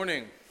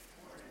Morning.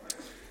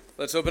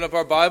 Let's open up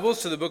our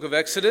Bibles to the book of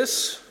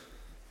Exodus.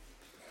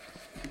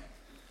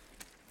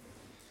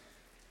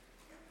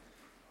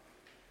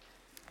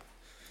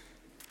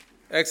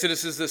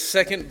 Exodus is the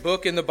second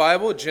book in the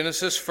Bible.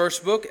 Genesis,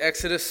 first book.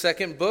 Exodus,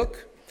 second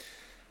book.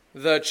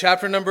 The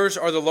chapter numbers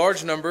are the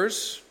large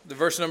numbers. The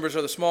verse numbers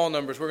are the small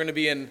numbers. We're going to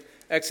be in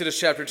Exodus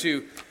chapter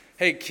 2.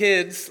 Hey,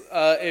 kids,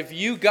 if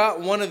you got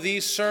one of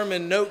these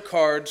sermon note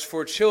cards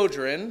for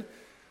children,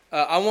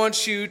 I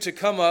want you to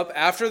come up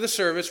after the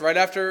service, right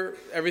after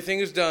everything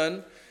is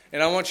done,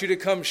 and I want you to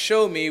come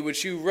show me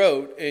what you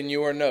wrote in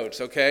your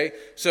notes, okay?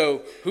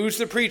 So, who's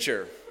the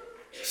preacher?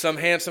 Some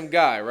handsome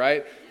guy,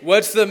 right?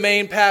 What's the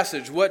main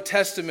passage? What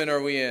testament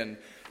are we in?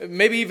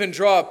 Maybe even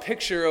draw a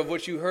picture of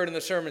what you heard in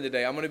the sermon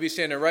today. I'm going to be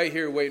standing right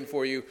here waiting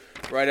for you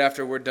right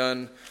after we're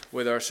done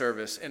with our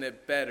service, and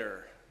it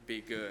better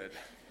be good.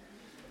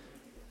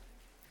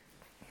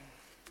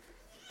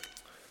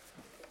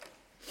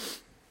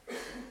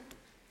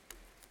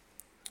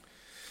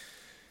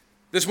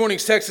 This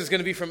morning's text is going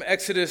to be from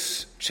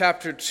Exodus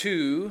chapter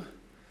 2.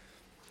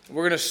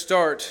 We're going to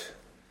start,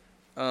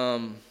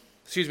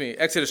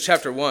 Exodus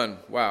chapter 1.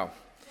 Wow.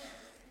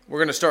 We're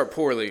going to start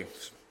poorly.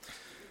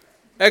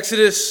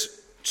 Exodus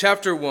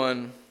chapter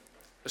 1,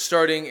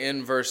 starting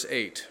in verse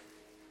 8.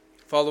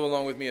 Follow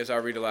along with me as I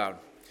read aloud.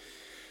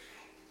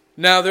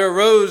 Now there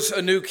arose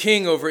a new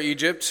king over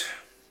Egypt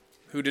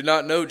who did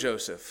not know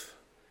Joseph.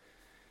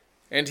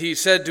 And he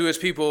said to his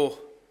people,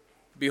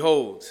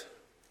 "Behold,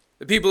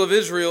 the people of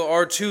Israel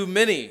are too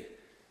many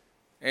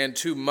and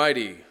too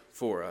mighty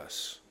for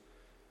us.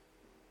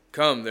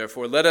 Come,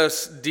 therefore, let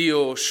us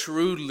deal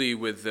shrewdly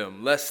with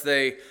them, lest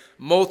they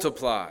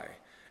multiply.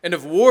 And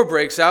if war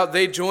breaks out,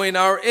 they join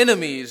our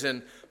enemies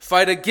and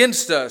fight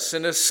against us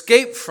and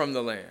escape from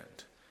the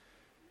land.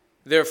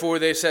 Therefore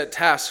they set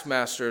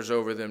taskmasters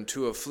over them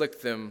to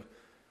afflict them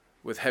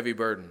with heavy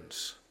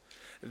burdens.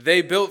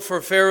 They built for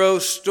Pharaoh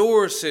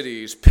store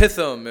cities,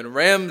 Pithom and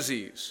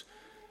Ramses.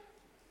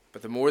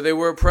 But the more they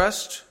were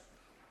oppressed,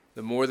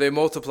 the more they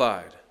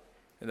multiplied,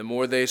 and the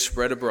more they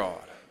spread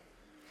abroad.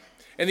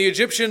 And the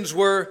Egyptians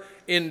were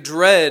in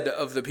dread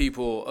of the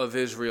people of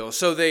Israel,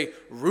 so they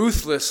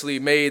ruthlessly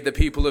made the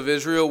people of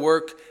Israel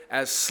work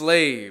as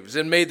slaves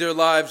and made their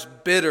lives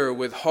bitter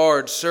with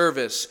hard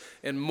service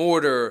and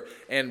mortar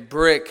and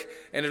brick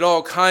and at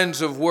all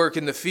kinds of work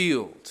in the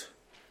field.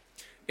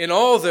 In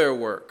all their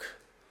work,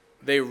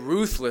 they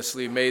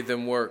ruthlessly made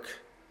them work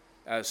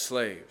as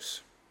slaves.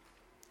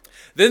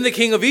 Then the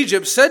king of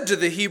Egypt said to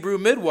the Hebrew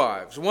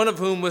midwives, one of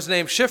whom was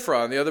named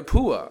Shiphrah and the other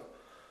Puah,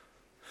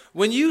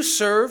 when you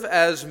serve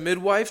as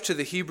midwife to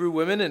the Hebrew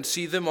women and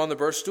see them on the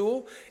birth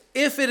stool,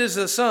 if it is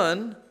a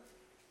son,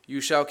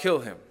 you shall kill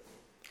him.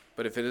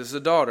 But if it is a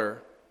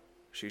daughter,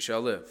 she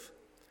shall live.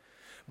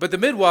 But the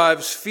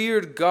midwives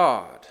feared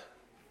God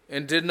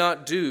and did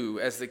not do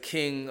as the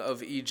king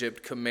of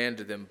Egypt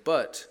commanded them,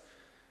 but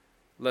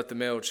let the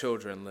male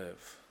children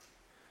live.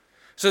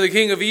 So the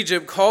king of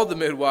Egypt called the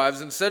midwives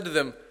and said to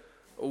them,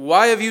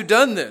 "Why have you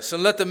done this,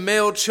 and let the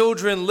male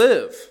children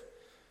live?"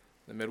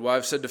 The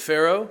midwife said to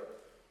Pharaoh,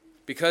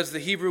 "Because the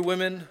Hebrew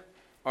women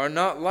are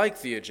not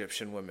like the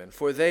Egyptian women,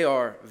 for they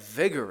are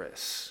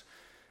vigorous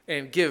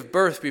and give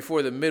birth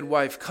before the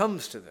midwife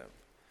comes to them."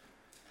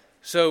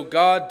 So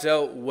God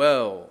dealt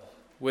well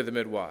with the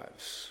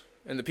midwives,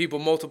 and the people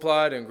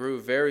multiplied and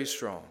grew very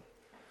strong.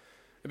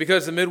 And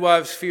because the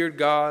midwives feared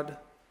God,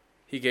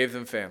 he gave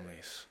them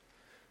families.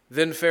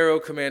 Then Pharaoh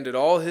commanded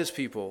all his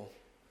people,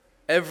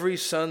 "Every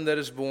son that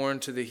is born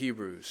to the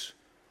Hebrews,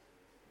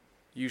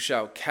 you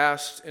shall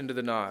cast into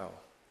the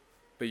Nile,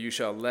 but you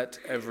shall let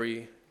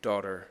every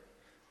daughter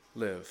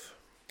live."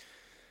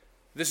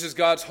 This is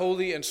God's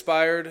holy,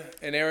 inspired,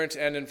 inerrant,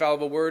 and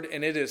infallible word,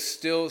 and it is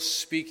still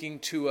speaking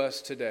to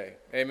us today.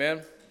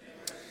 Amen?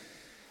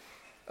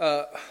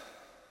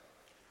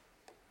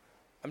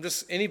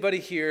 Anybody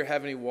here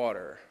have any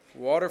water?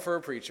 Water for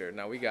a preacher.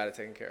 No, we got it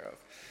taken care of.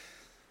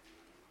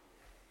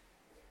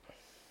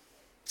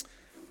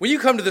 When you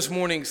come to this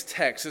morning's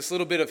text, this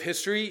little bit of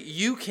history,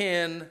 you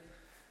can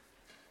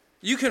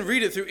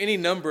read it through any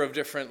number of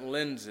different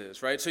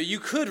lenses, right? So you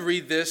could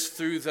read this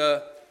through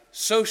the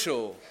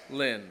social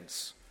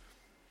lens.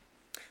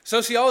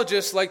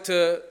 Sociologists like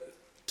to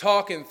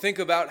talk and think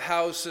about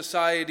how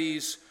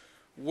societies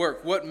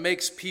work, what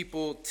makes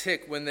people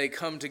tick when they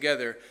come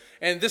together.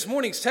 And this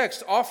morning's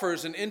text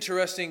offers an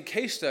interesting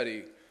case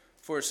study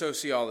for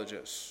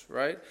sociologists,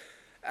 right?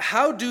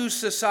 How do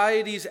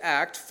societies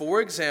act,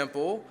 for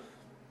example,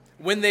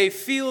 when they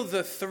feel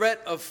the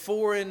threat of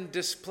foreign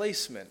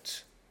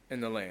displacement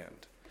in the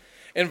land?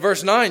 In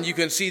verse 9, you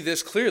can see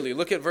this clearly.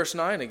 Look at verse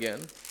 9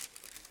 again.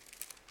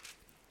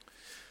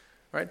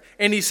 Right?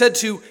 And he said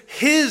to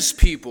his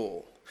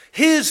people,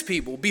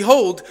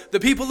 "Behold, the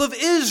people of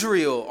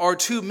Israel are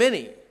too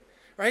many."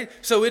 Right?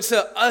 So it's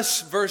a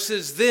us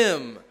versus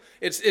them.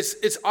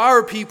 It's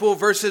our people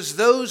versus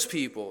those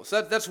people.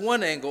 So that's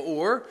one angle.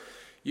 Or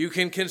you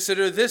can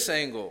consider this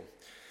angle.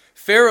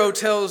 Pharaoh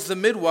tells the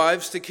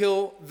midwives to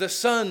kill the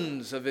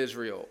sons of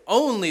Israel,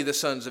 only the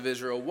sons of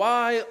Israel.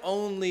 Why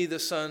only the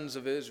sons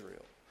of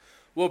Israel?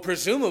 Well,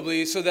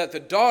 presumably so that the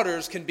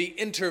daughters can be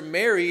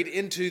intermarried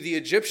into the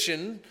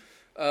Egyptian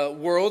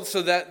world,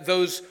 so that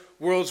those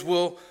worlds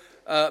will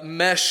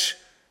mesh,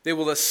 they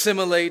will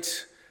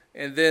assimilate,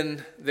 and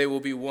then they will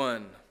be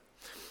one.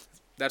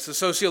 That's the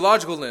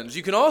sociological lens.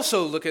 You can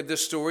also look at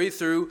this story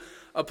through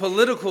a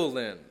political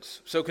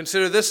lens. So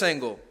consider this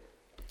angle.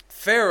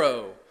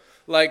 Pharaoh,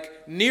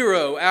 like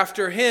Nero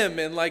after him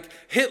and like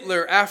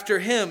Hitler after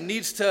him,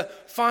 needs to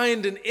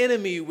find an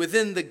enemy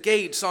within the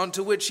gates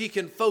onto which he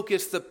can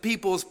focus the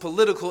people's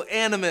political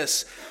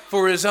animus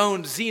for his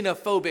own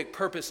xenophobic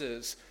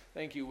purposes.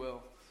 Thank you,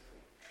 Will.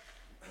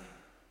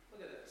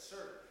 Look at that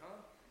shirt, huh?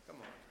 Come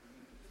on.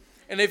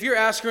 And if you're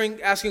asking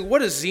what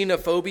does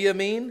xenophobia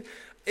mean?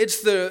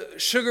 It's the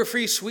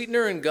sugar-free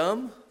sweetener in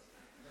gum?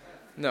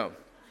 No.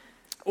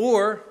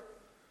 Or,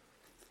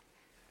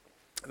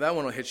 that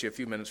one will hit you a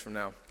few minutes from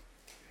now.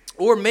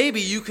 Or maybe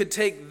you could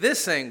take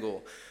this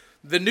angle.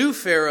 The new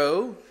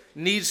Pharaoh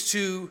needs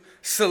to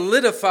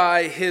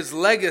solidify his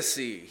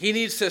legacy. He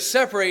needs to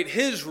separate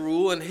his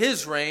rule and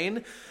his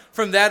reign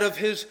from that of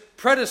his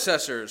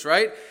predecessors,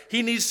 right?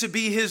 He needs to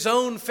be his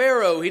own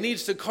Pharaoh. He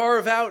needs to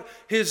carve out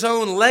his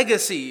own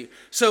legacy.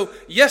 So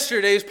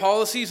yesterday's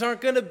policies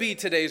aren't going to be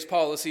today's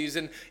policies,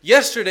 and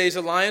yesterday's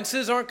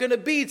alliances aren't going to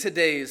be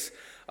today's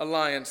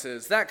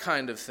alliances, that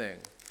kind of thing.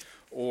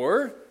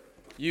 Or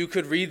you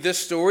could read this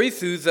story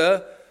through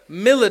the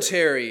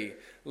military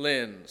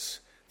lens.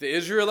 The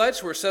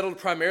Israelites were settled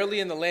primarily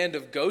in the land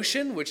of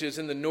Goshen, which is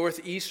in the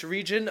northeast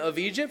region of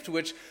Egypt,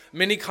 which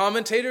many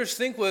commentators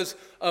think was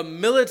a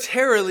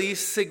militarily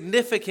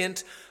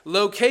significant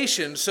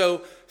location. So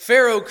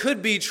Pharaoh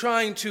could be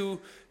trying to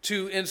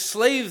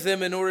enslave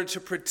them in order to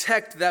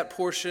protect that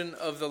portion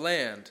of the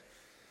land.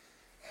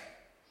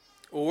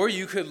 Or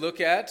you could look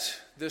at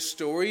the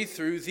story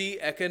through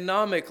the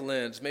economic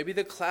lens, maybe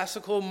the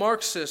classical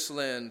Marxist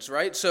lens,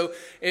 right? So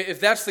if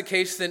that's the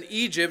case, then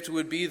Egypt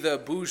would be the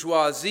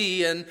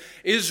bourgeoisie and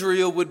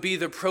Israel would be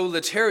the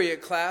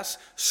proletariat class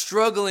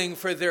struggling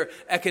for their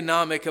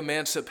economic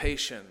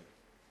emancipation.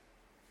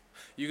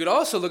 You could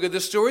also look at the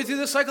story through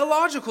the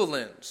psychological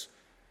lens.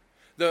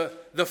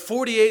 The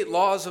 48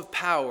 Laws of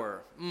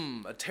Power,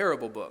 a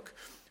terrible book,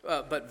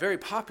 but very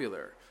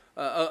popular.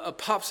 A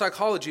pop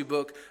psychology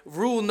book.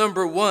 Rule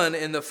number 1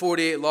 in the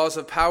 48 Laws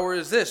of Power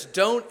is this: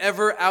 don't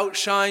ever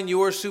outshine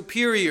your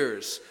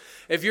superiors.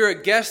 If you're a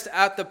guest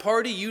at the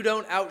party, you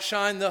don't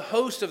outshine the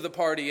host of the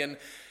party. And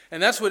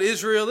that's what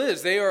Israel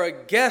is. They are a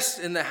guest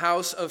in the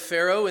house of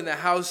Pharaoh, in the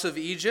house of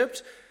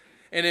Egypt.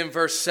 And in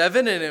verse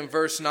 7 and in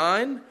verse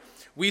 9,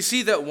 we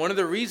see that one of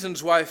the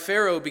reasons why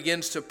Pharaoh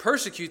begins to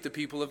persecute the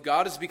people of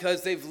God is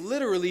because they've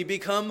literally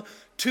become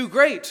too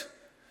great,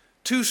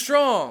 too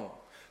strong.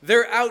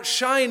 They're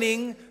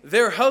outshining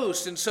their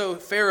host. And so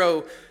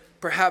Pharaoh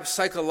perhaps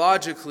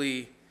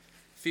psychologically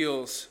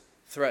feels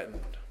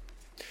threatened.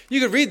 You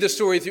could read the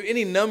story through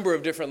any number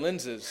of different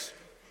lenses.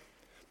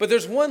 But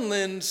there's one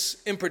lens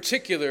in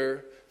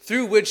particular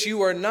through which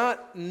you are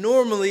not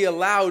normally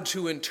allowed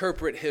to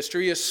interpret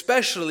history,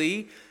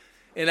 especially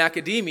in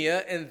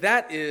academia, and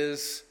that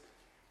is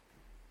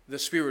the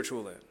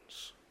spiritual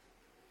lens.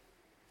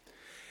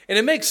 And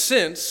it makes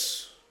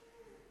sense.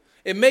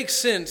 It makes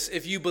sense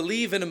if you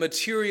believe in a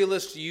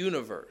materialist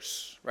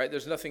universe, right?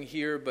 There's nothing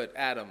here but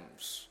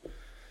atoms.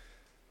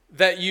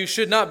 That you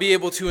should not be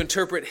able to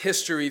interpret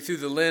history through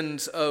the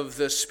lens of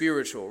the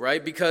spiritual,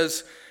 right?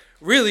 Because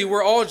really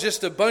we're all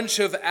just a bunch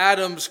of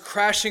atoms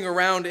crashing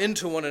around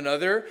into one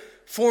another,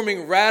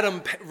 forming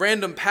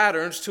random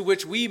patterns to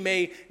which we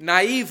may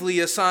naively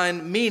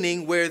assign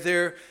meaning where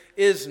there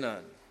is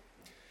none.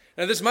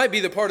 Now, this might be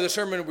the part of the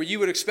sermon where you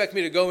would expect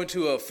me to go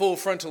into a full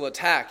frontal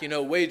attack,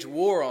 wage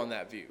war on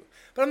that view.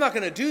 But I'm not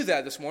going to do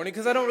that this morning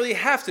because I don't really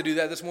have to do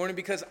that this morning,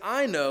 because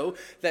I know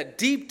that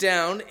deep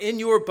down in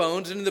your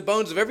bones and in the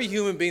bones of every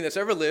human being that's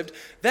ever lived,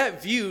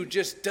 that view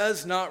just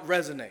does not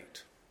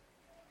resonate.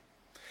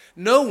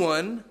 No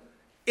one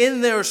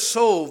in their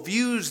soul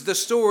views the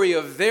story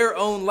of their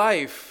own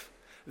life,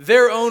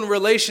 their own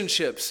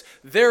relationships,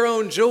 their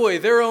own joy,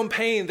 their own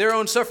pain, their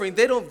own suffering.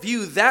 They don't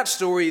view that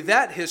story,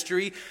 that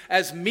history,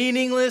 as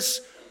meaningless,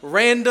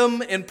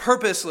 random, and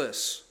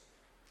purposeless.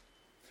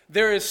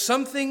 There is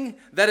something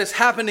that is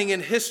happening in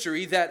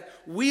history that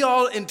we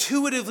all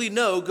intuitively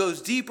know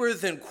goes deeper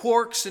than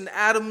quarks and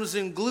atoms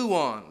and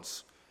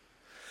gluons.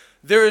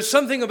 There is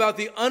something about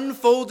the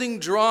unfolding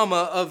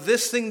drama of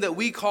this thing that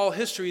we call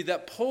history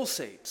that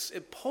pulsates.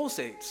 It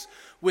pulsates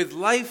with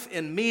life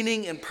and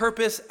meaning and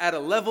purpose at a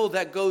level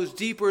that goes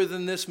deeper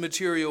than this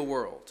material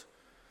world.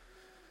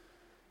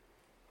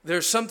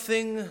 There's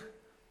something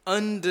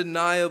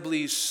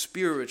undeniably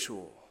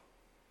spiritual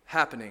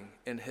happening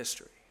in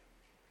history.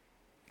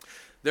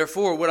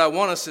 Therefore, what I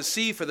want us to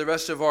see for the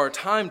rest of our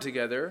time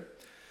together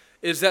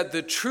is that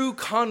the true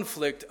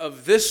conflict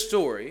of this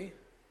story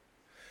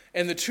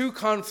and the true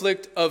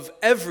conflict of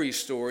every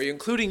story,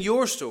 including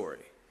your story,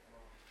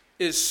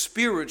 is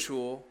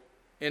spiritual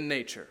in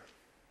nature.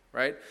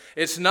 right?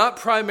 It's not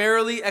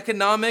primarily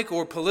economic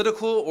or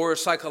political or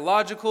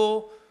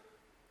psychological.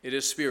 It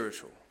is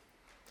spiritual.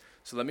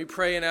 So let me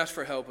pray and ask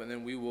for help, and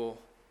then we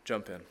will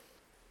jump in.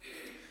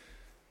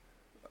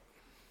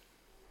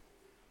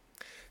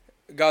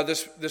 God,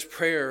 this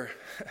prayer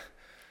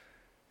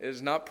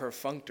is not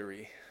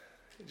perfunctory,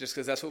 just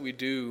because that's what we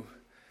do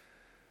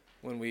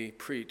when we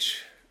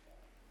preach.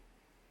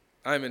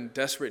 I'm in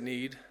desperate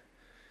need.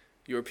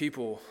 Your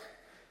people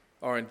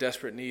are in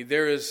desperate need.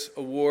 There is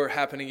a war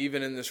happening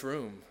even in this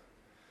room.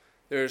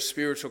 There is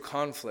spiritual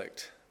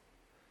conflict.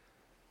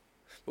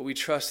 But we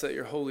trust that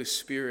your Holy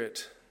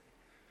Spirit,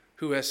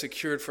 who has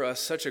secured for us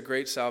such a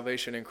great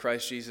salvation in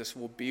Christ Jesus,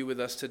 will be with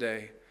us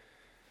today,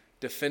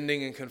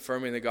 defending and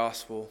confirming the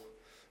gospel,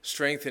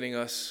 strengthening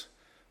us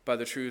by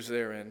the truths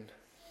therein.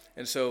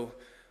 And so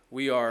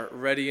we are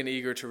ready and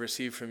eager to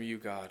receive from you,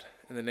 God.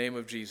 In the name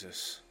of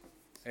Jesus,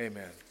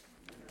 amen.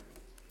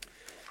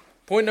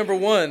 Point number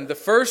 1, the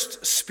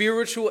first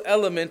spiritual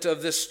element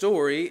of this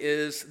story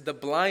is the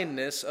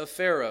blindness of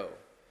Pharaoh.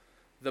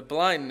 The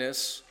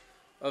blindness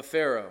of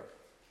Pharaoh.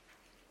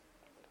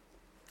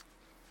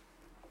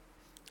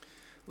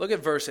 Look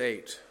at verse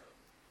 8.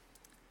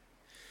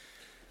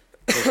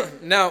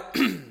 Now,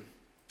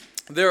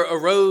 there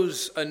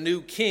arose a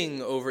new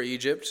king over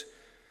Egypt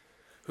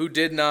who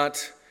did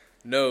not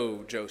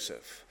know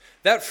Joseph.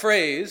 That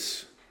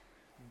phrase,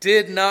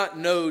 did not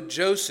know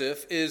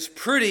Joseph, is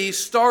pretty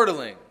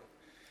startling.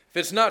 If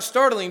it's not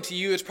startling to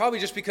you, it's probably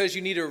just because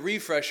you need a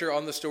refresher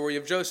on the story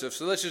of Joseph.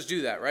 So let's just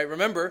do that, right?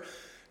 Remember,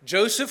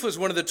 Joseph was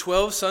one of the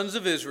 12 sons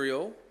of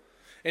Israel,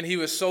 and he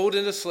was sold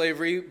into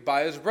slavery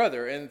by his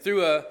brother. And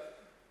through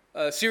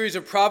a series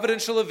of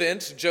providential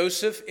events,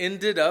 Joseph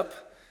ended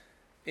up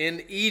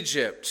in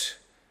Egypt.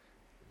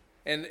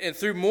 And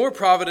through more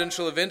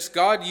providential events,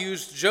 God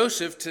used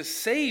Joseph to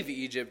save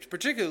Egypt,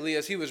 particularly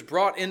as he was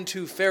brought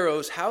into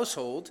Pharaoh's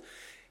household.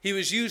 He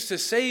was used to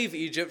save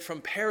Egypt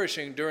from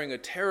perishing during a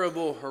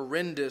terrible,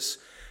 horrendous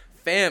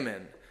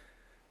famine.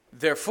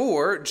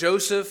 Therefore,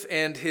 Joseph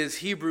and his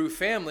Hebrew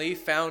family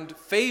found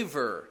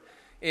favor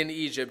in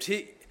Egypt.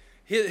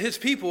 His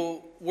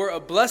people were a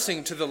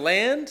blessing to the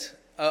land,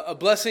 a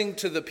blessing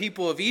to the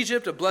people of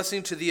Egypt, a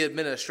blessing to the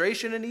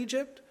administration in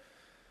Egypt.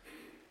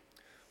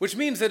 Which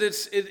means that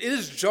it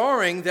is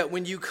jarring that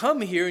when you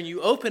come here and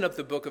you open up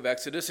the book of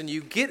Exodus and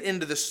you get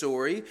into the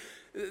story,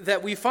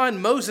 that we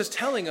find Moses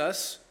telling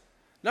us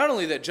not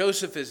only that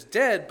Joseph is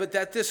dead, but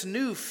that this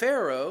new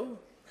Pharaoh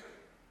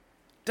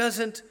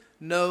doesn't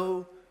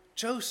know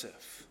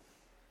Joseph.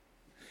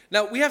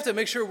 Now, we have to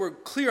make sure we're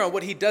clear on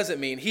what he doesn't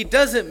mean. He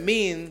doesn't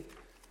mean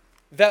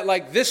that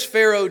like this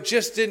Pharaoh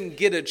just didn't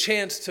get a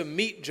chance to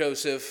meet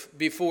Joseph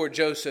before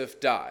Joseph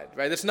died,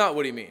 right? That's not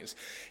what he means.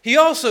 He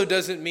also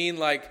doesn't mean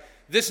like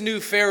this new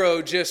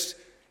Pharaoh just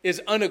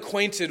is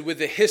unacquainted with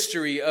the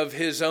history of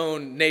his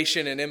own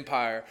nation and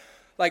empire.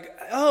 Like,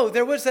 oh,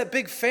 there was that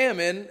big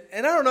famine,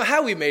 and I don't know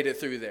how we made it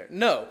through there.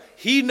 No,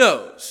 he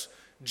knows.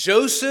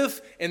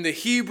 Joseph and the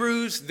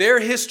Hebrews, their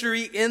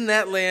history in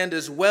that land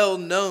is well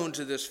known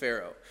to this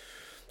Pharaoh.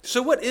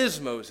 So what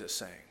is Moses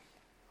saying?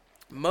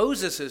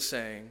 Moses is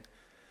saying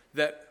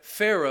that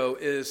Pharaoh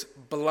is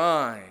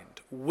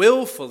blind,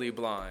 willfully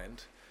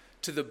blind,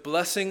 to the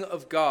blessing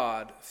of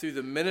God through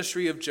the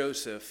ministry of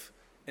Joseph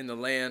in the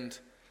land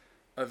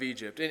of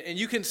Egypt. And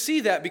you can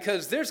see that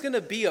because there's going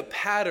to be a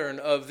pattern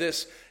of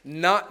this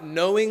not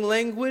knowing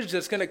language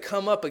that's going to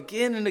come up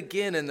again and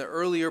again in the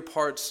earlier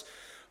parts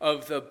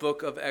of the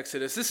book of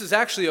Exodus. This is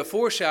actually a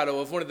foreshadow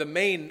of one of the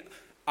main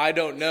I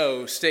don't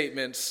know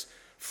statements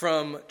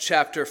from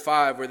chapter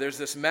 5, where there's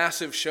this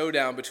massive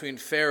showdown between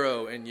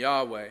Pharaoh and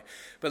Yahweh.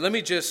 But let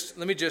me just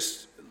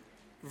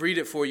read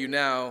it for you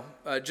now,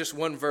 just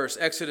one verse,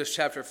 Exodus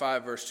chapter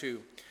 5, verse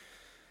 2.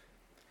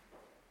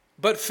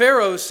 But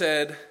Pharaoh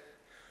said,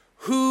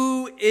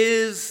 "Who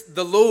is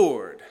the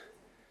Lord,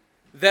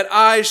 that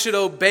I should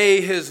obey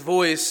his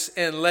voice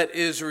and let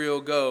Israel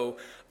go?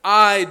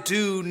 I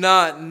do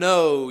not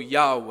know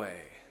Yahweh."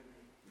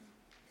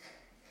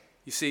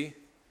 You see?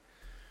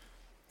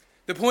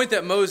 The point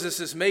that Moses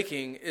is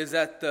making is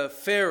that the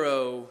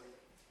Pharaoh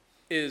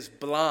is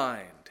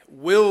blind,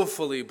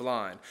 willfully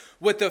blind.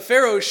 What the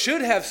Pharaoh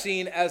should have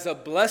seen as a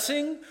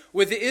blessing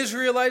with the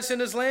Israelites in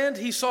his land,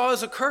 he saw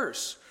as a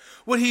curse.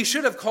 What he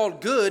should have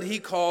called good, he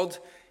called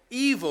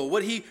evil.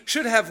 What he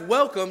should have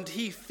welcomed,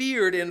 he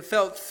feared and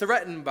felt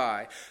threatened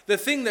by. The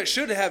thing that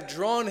should have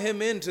drawn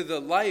him into the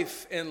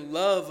life and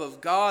love of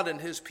God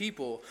and his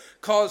people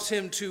caused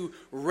him to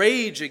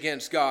rage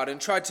against God and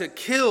try to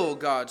kill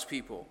God's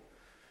people.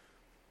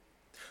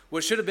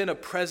 What should have been a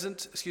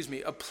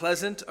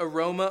pleasant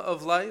aroma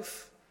of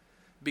life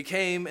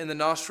became in the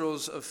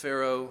nostrils of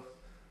Pharaoh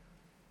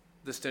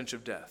the stench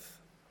of death.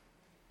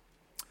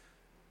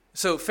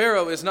 So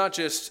Pharaoh is not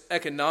just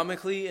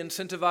economically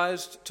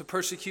incentivized to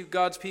persecute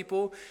God's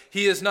people.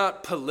 He is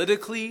not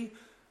politically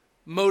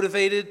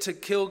motivated to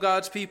kill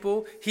God's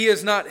people. He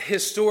is not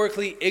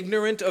historically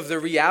ignorant of the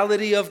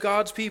reality of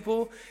God's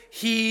people.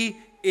 He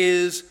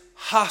is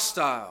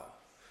hostile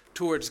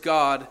towards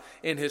God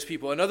and his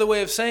people. Another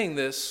way of saying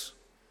this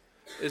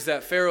is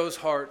that Pharaoh's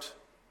heart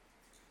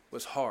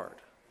was hard.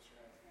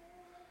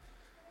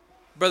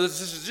 Brothers,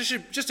 this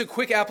is just a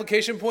quick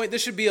application point.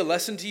 This should be a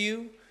lesson to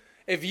you.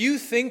 If you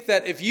think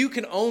that if you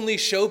can only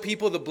show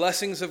people the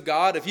blessings of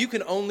God, if you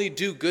can only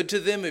do good to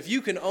them, if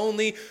you can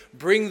only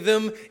bring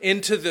them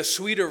into the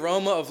sweet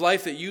aroma of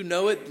life that you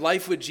know it,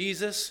 life with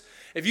Jesus,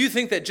 if you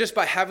think that just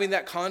by having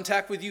that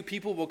contact with you,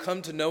 people will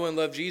come to know and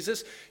love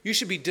Jesus, you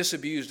should be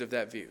disabused of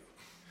that view.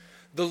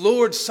 The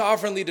Lord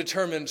sovereignly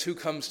determines who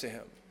comes to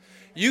him.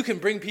 You can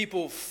bring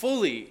people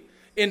fully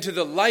into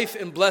the life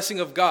and blessing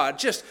of God,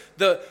 just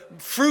the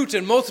fruit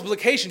and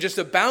multiplication just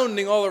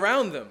abounding all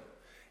around them.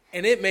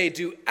 And it may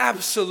do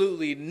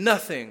absolutely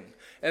nothing.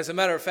 As a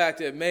matter of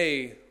fact, it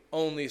may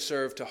only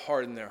serve to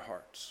harden their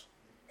hearts.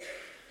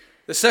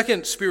 The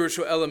second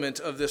spiritual element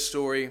of this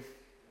story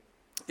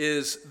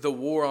is the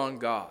war on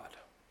God.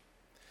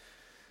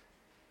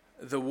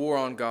 The war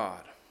on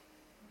God.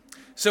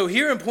 So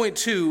here in point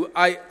 2,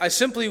 I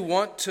simply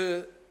want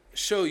to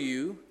show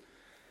you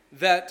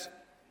that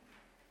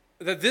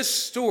this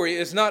story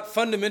is not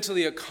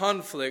fundamentally a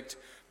conflict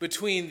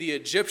between the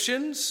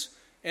Egyptians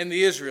and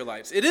the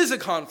Israelites. It is a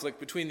conflict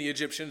between the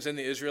Egyptians and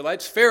the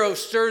Israelites. Pharaoh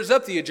stirs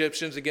up the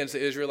Egyptians against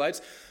the Israelites,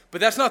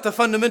 but that's not the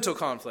fundamental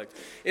conflict.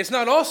 It's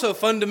not also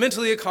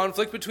fundamentally a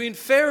conflict between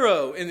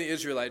Pharaoh and the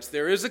Israelites.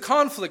 There is a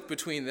conflict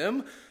between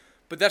them,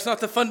 but that's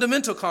not the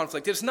fundamental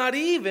conflict. It's not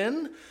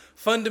even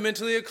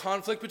fundamentally a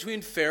conflict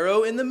between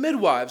Pharaoh and the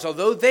midwives,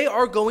 although they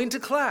are going to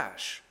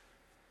clash.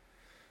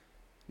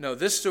 No,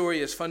 this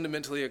story is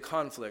fundamentally a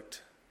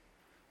conflict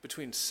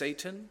between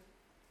Satan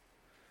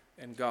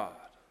and God.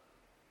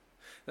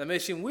 That may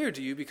seem weird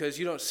to you because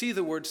you don't see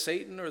the word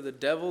Satan or the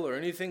devil or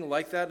anything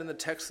like that in the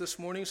text this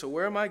morning. So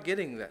where am I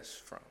getting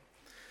this from?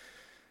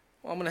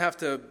 Well, I'm going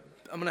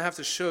to have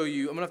to show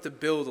you. I'm going to have to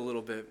build a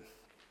little bit.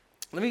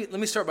 Let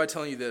me start by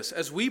telling you this.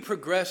 As we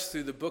progress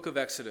through the book of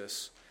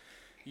Exodus,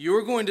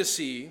 you're going to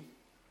see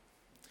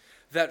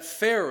that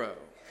Pharaoh,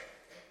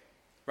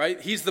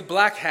 right? He's the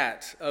black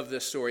hat of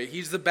this story.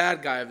 He's the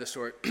bad guy of the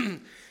story.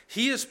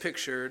 He is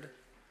pictured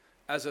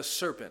as a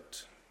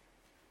serpent,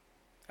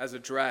 as a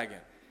dragon.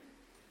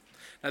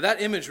 Now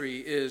that imagery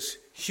is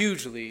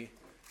hugely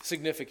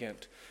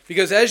significant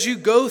because as you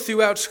go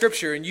throughout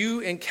Scripture and you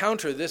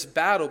encounter this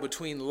battle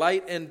between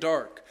light and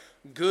dark,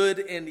 good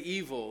and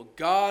evil,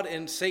 God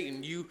and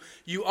Satan,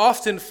 you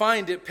often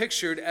find it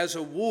pictured as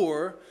a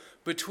war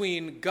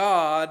between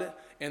God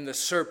and the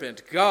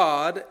serpent,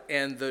 God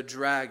and the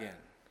dragon.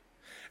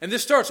 And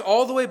this starts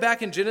all the way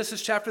back in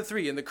Genesis chapter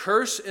 3. In the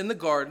curse in the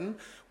garden,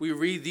 we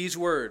read these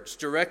words,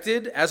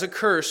 directed as a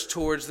curse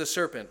towards the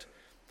serpent.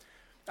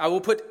 I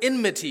will put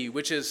enmity,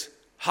 which is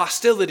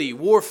hostility,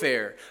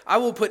 warfare. I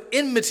will put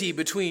enmity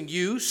between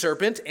you,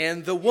 serpent,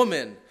 and the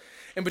woman,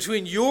 and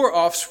between your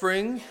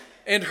offspring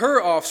and her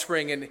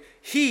offspring, and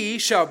he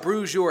shall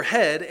bruise your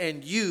head,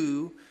 and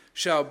you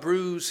shall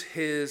bruise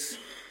his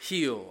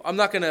heel. I'm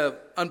not going to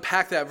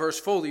unpack that verse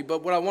fully,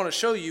 but what I want to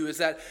show you is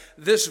that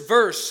this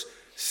verse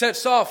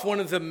sets off one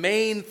of the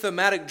main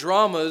thematic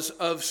dramas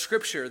of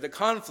Scripture, the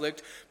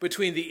conflict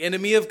between the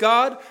enemy of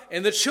God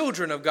and the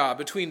children of God,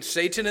 between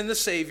Satan and the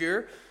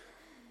Savior,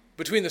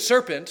 between the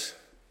serpent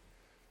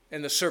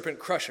and the serpent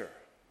crusher.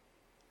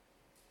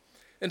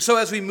 And so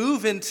as we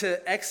move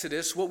into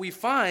Exodus, what we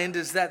find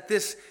is that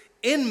this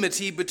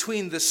enmity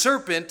between the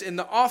serpent and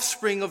the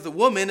offspring of the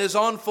woman is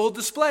on full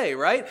display,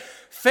 right?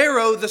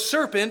 Pharaoh, the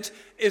serpent,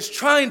 is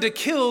trying to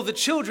kill the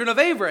children of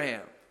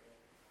Abraham.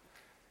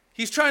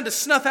 He's trying to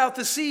snuff out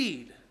the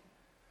seed.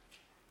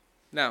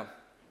 Now,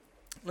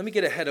 let me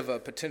get ahead of a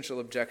potential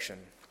objection.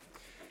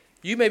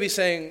 You may be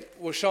saying,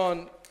 well,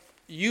 Sean,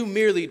 you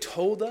merely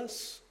told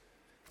us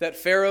that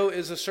Pharaoh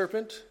is a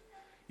serpent.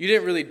 You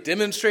didn't really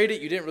demonstrate it.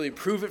 You didn't really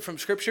prove it from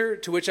Scripture,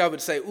 to which I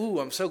would say, ooh,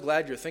 I'm so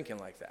glad you're thinking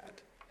like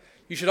that.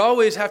 You should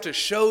always have to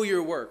show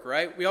your work,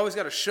 right? We always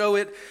got to show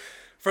it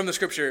from the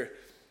Scripture.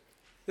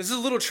 This is a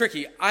little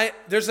tricky.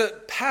 There's a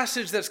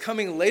passage that's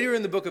coming later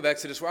in the book of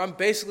Exodus where I'm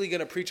basically going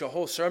to preach a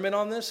whole sermon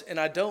on this, and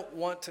I don't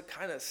want to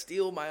kind of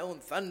steal my own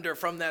thunder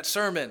from that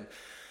sermon.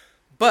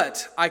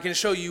 But I can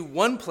show you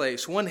one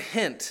place, one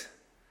hint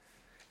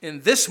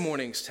in this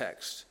morning's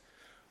text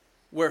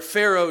where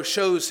Pharaoh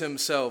shows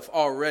himself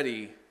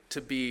already to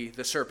be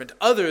the serpent,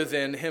 other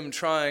than him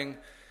trying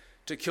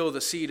to kill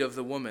the seed of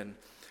the woman.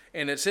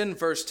 And it's in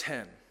verse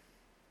 10.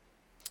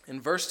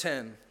 In verse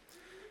 10,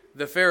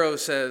 the Pharaoh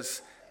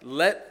says,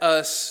 let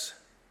us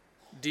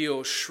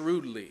deal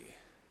shrewdly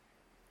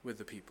with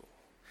the people.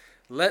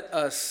 Let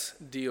us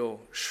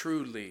deal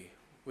shrewdly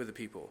with the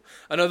people.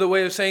 Another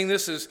way of saying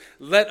this is,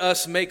 let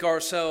us make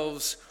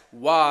ourselves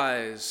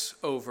wise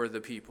over the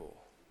people.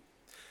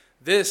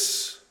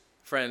 This,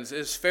 friends,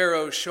 is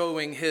Pharaoh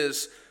showing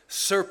his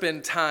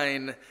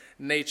serpentine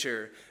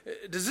nature.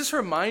 Does this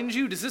remind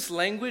you, does this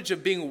language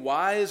of being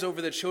wise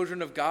over the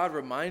children of God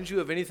remind you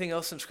of anything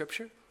else in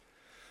Scripture?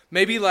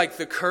 Maybe like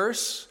the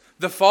curse,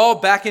 the fall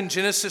back in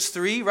Genesis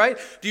 3, right?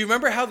 Do you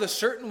remember how the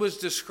serpent was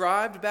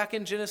described back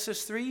in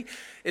Genesis 3?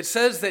 It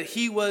says that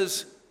he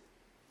was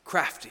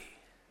crafty,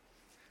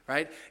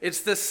 right?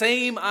 It's the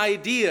same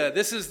idea.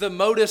 This is the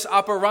modus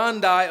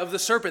operandi of the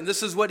serpent.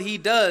 This is what he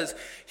does.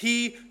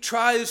 He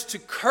tries to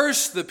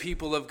curse the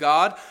people of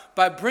God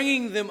by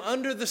bringing them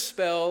under the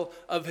spell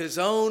of his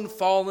own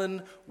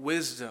fallen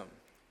wisdom.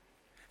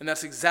 And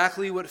that's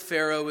exactly what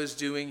Pharaoh is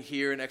doing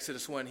here in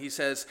Exodus 1. He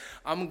says,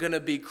 I'm going to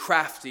be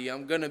crafty.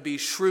 I'm going to be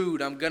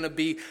shrewd. I'm going to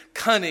be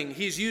cunning.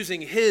 He's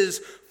using his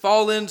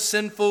fallen,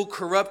 sinful,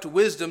 corrupt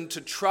wisdom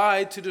to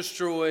try to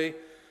destroy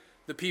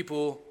the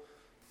people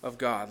of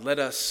God. Let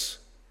us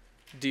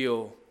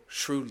deal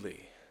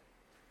shrewdly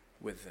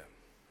with them.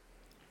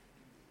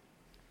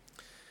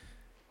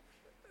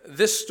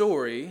 This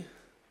story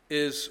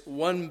is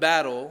one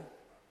battle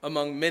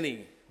among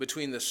many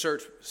between the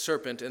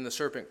serpent and the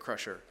serpent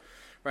crusher.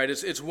 Right?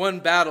 It's one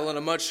battle in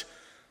a much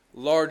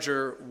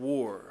larger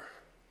war.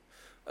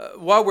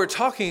 While we're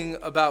talking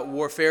about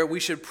warfare, we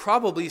should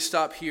probably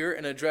stop here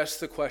and address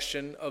the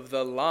question of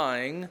the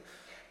lying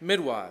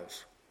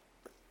midwives.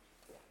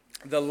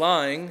 The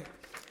lying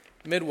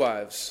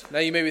midwives. Now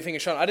you may be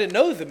thinking, Sean, I didn't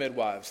know the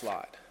midwives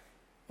lied.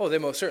 Oh, they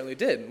most certainly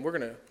did. And we're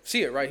going to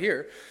see it right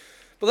here.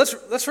 But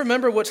let's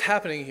remember what's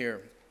happening here.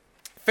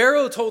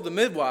 Pharaoh told the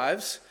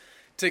midwives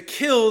to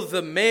kill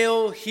the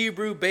male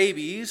Hebrew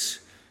babies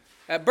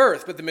at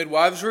birth, but the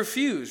midwives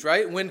refused,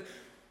 right? When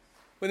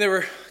they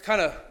were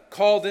kind of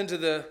called into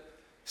the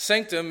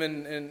sanctum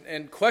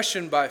and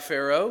questioned by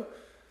Pharaoh,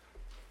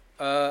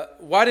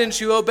 why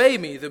didn't you obey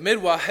me? The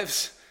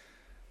midwives,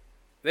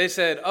 they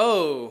said,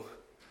 oh,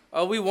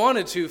 we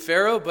wanted to,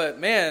 Pharaoh, but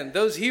man,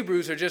 those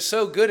Hebrews are just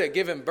so good at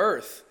giving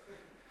birth.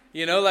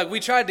 You know, like we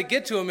tried to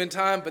get to them in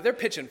time, but they're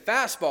pitching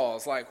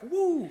fastballs, like,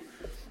 woo.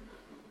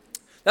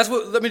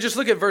 Let me just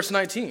look at verse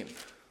 19.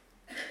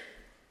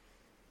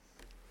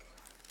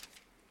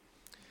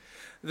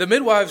 The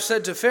midwives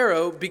said to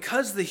Pharaoh,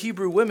 because the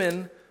Hebrew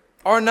women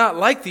are not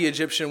like the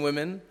Egyptian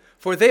women,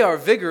 for they are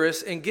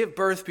vigorous and give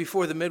birth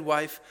before the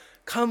midwife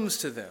comes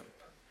to them.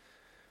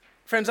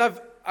 Friends,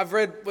 I've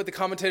read what the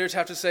commentators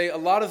have to say. A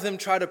lot of them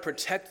try to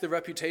protect the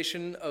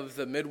reputation of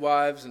the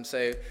midwives and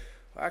say,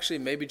 well, actually,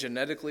 maybe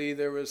genetically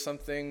there was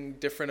something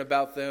different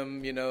about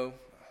them, you know,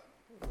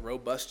 a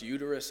robust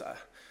uterus.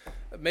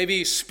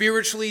 Maybe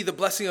spiritually the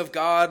blessing of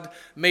God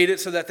made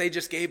it so that they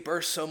just gave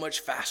birth so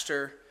much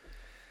faster.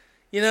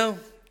 You know,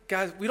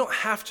 guys, we don't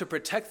have to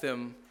protect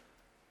them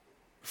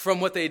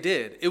from what they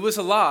did. It was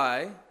a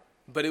lie,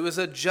 but it was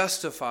a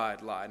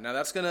justified lie. Now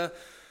that's gonna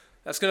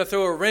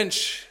throw a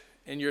wrench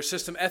in your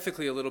system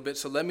ethically a little bit,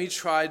 so let me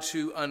try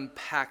to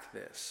unpack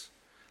this.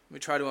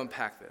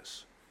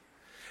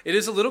 It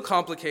is a little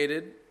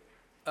complicated.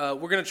 We're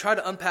going to try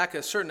to unpack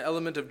a certain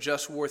element of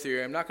just war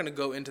theory. I'm not going to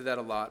go into that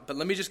a lot, but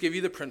let me just give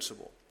you the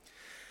principle.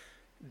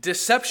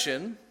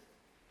 Deception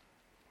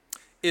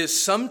is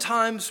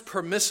sometimes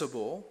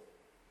permissible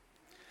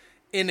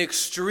in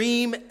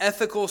extreme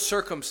ethical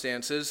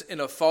circumstances in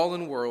a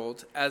fallen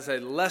world as a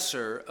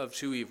lesser of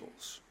two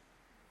evils.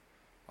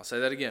 I'll say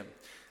that again.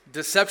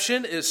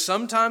 Deception is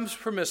sometimes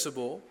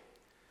permissible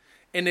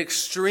in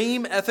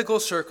extreme ethical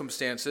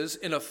circumstances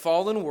in a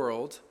fallen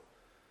world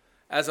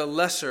as a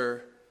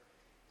lesser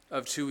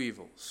of two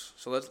evils.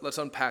 So let's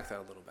unpack that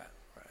a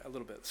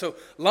little bit. So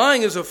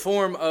lying is a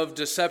form of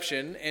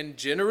deception, and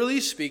generally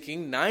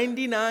speaking,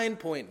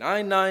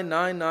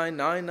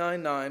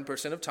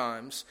 99.9999999% of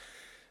times,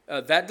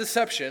 that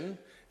deception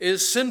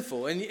is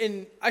sinful.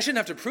 And I shouldn't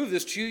have to prove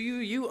this to you.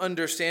 You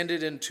understand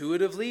it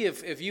intuitively.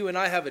 If you and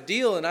I have a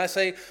deal and I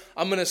say,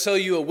 I'm going to sell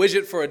you a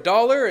widget for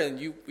 $1,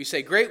 and we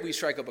say, great, we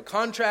strike up a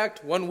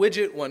contract, one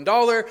widget,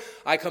 $1.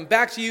 I come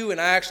back to you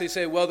and I actually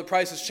say, well, the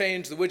price has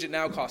changed. The widget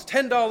now costs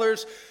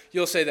 $10.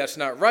 You'll say, that's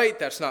not right.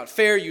 That's not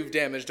fair. You've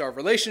damaged our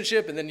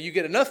relationship. And then you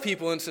get enough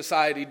people in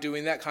society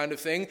doing that kind of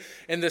thing,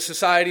 and the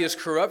society is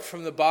corrupt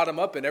from the bottom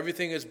up and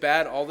everything is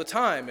bad all the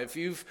time. If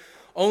you've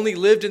only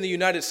lived in the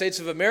United States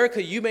of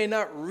America, you may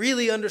not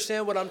really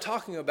understand what I'm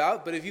talking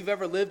about, but if you've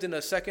ever lived in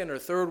a second or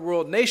third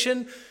world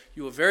nation,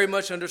 you will very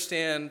much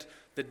understand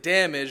the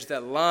damage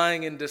that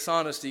lying and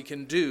dishonesty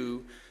can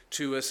do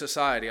to a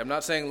society. I'm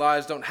not saying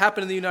lies don't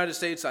happen in the United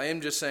States. I am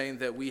just saying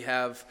that we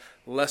have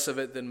less of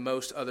it than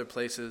most other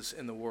places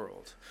in the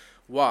world.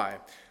 Why?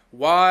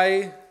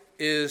 Why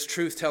is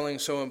truth-telling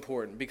so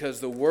important?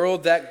 Because the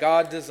world that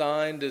God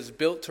designed is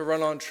built to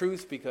run on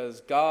truth,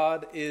 because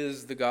God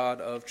is the God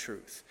of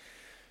truth.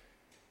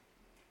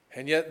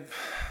 And yet,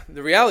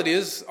 the reality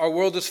is our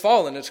world is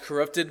fallen. It's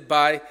corrupted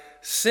by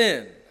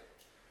sin,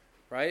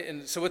 right?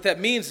 And so what that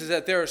means is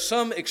that there are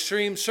some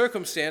extreme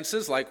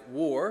circumstances, like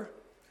war,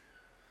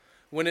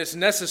 when it's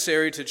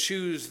necessary to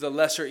choose the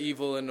lesser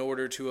evil in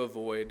order to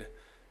avoid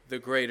the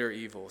greater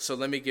evil. So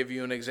let me give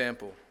you an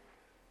example.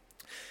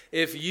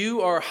 If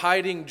you are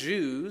hiding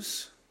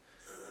Jews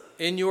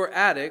in your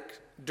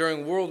attic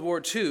during World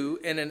War II,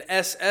 and an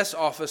SS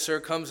officer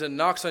comes and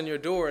knocks on your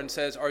door and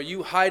says, are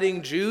you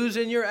hiding Jews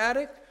in your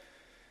attic?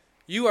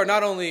 You are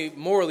not only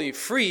morally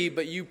free,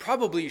 but you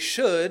probably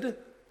should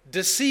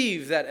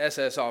deceive that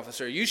SS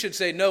officer. You should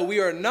say, no, we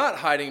are not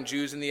hiding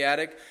Jews in the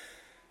attic.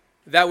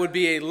 That would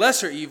be a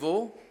lesser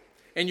evil,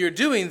 and you're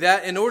doing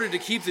that in order to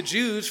keep the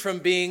Jews from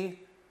being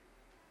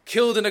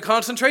killed in a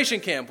concentration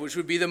camp, which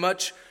would be the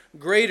much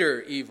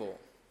greater evil.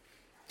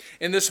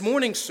 In this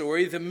morning's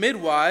story, the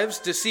midwives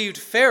deceived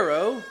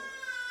Pharaoh,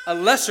 a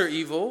lesser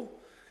evil,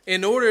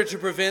 in order to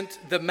prevent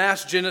the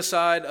mass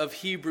genocide of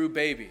Hebrew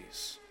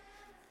babies,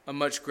 a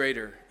much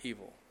greater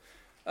evil.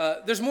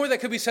 There's more that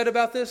could be said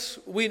about this.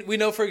 We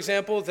know, for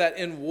example, that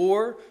in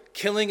war,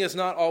 killing is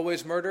not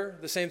always murder.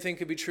 The same thing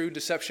could be true.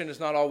 Deception is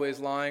not always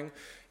lying.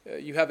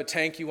 You have a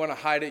tank, you want to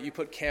hide it, you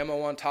put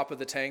camo on top of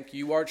the tank.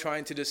 You are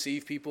trying to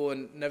deceive people,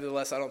 and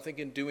nevertheless, I don't think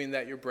in doing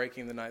that you're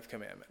breaking the ninth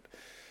commandment.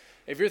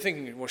 If you're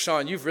thinking, well,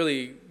 Sean, you've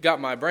really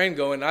got my brain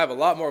going, I have a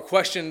lot more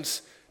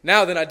questions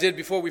now than I did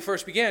before we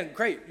first began,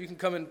 great. You can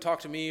come and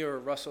talk to me or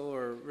Russell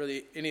or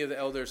really any of the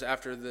elders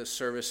after this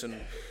service,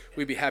 and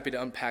we'd be happy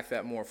to unpack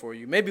that more for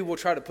you. Maybe we'll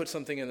try to put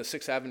something in the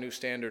 6th Avenue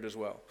Standard as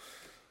well,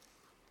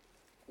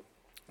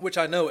 which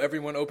I know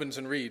everyone opens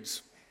and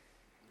reads.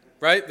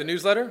 Right? The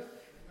newsletter?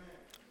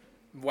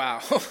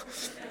 Wow.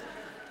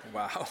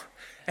 Wow.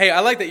 Hey, I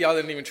like that y'all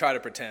didn't even try to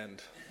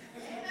pretend.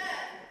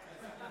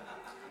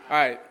 All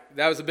right,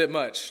 that was a bit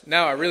much.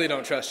 Now I really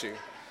don't trust you.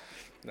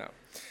 No.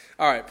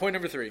 All right, point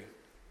number 3.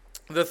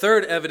 The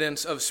third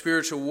evidence of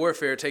spiritual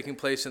warfare taking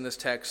place in this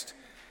text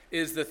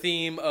is the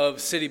theme of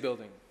city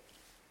building.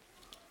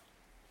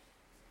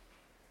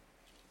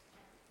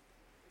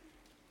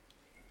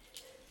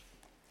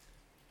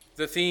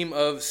 The theme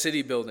of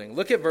city building.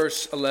 Look at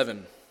verse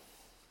 11.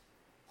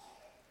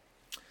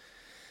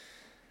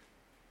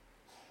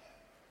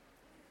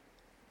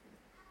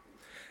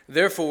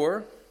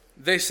 Therefore,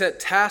 they set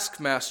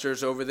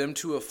taskmasters over them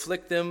to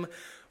afflict them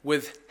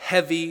with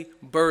heavy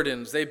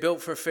burdens. They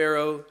built for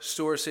Pharaoh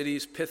store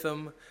cities,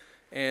 Pithom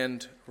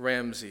and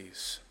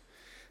Ramses.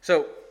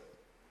 So,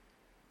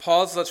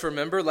 pause, let's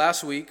remember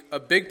last week, a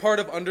big part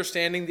of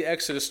understanding the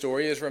Exodus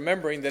story is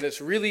remembering that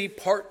it's really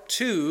part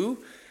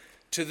 2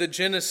 to the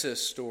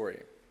Genesis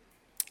story.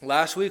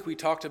 Last week we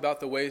talked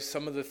about the way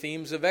some of the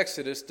themes of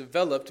Exodus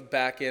developed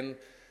back in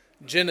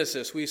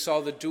Genesis. We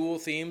saw the dual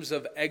themes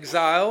of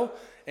exile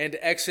and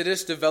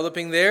Exodus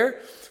developing there.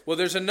 Well,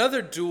 there's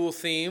another dual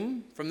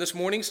theme from this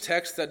morning's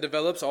text that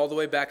develops all the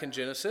way back in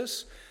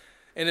Genesis,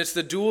 and it's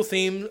the dual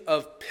theme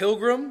of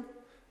pilgrim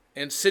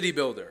and city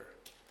builder.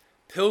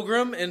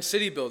 Pilgrim and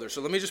city builder.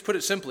 So let me just put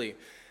it simply.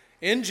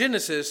 In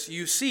Genesis,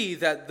 you see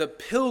that the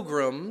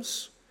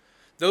pilgrims,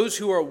 those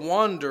who are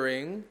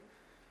wandering,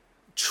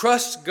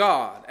 trust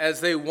God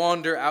as they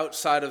wander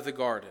outside of the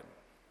garden.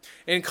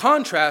 In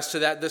contrast to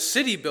that, the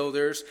city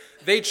builders,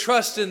 they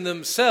trust in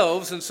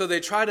themselves, and so they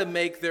try to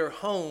make their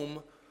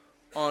home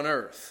on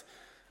earth.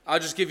 I'll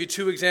just give you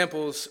 2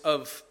 examples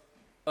of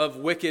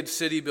wicked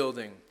city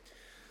building.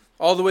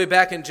 All the way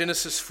back in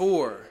Genesis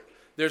 4,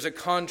 there's a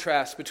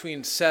contrast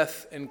between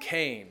Seth and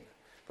Cain,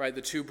 right?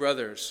 The 2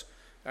 brothers.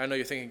 I know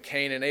you're thinking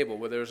Cain and Abel.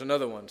 Well, there's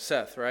another one,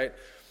 Seth, right?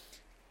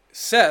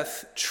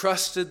 Seth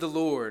trusted the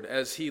Lord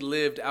as he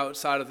lived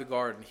outside of the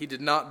garden. He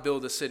did not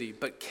build a city,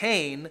 but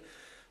Cain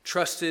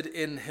trusted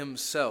in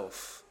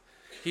himself.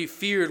 He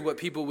feared what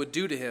people would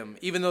do to him.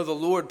 Even though the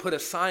Lord put a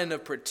sign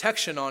of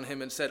protection on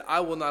him and said, I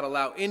will not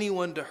allow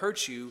anyone to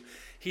hurt you,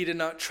 he did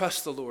not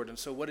trust the Lord. And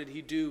so what did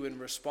he do in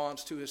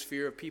response to his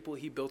fear of people?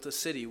 He built a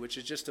city, which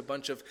is just a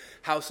bunch of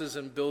houses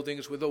and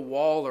buildings with a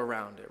wall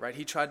around it, right?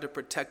 He tried to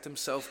protect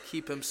himself,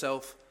 keep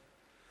himself,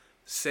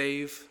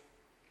 save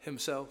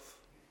himself.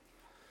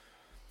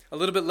 A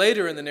little bit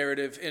later in the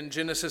narrative, in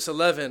Genesis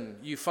 11,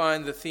 you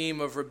find the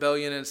theme of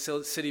rebellion and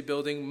city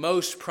building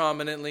most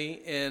prominently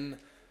in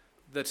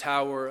the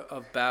Tower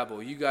of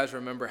Babel. You guys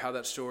remember how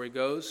that story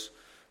goes,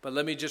 but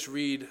let me just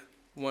read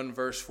one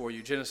verse for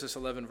you. Genesis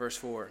 11, verse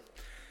 4.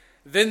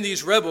 Then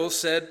these rebels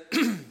said,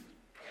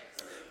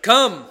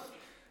 Come,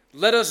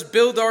 let us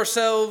build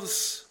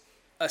ourselves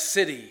a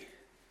city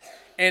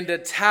and a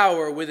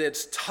tower with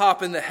its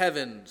top in the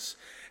heavens,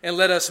 and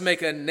let us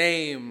make a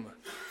name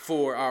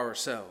for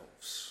ourselves.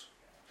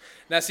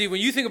 Now, see,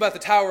 when you think about the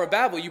Tower of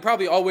Babel, you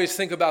probably always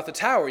think about the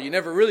tower. You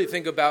never really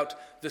think about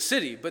the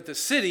city. But the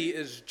city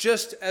is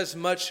just as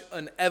much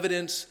an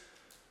evidence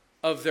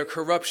of their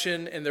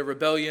corruption and their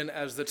rebellion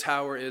as the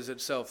tower is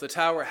itself. The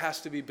tower has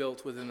to be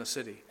built within the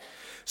city.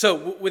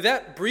 So with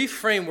that brief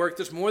framework,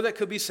 there's more that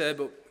could be said,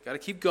 but we've got to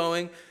keep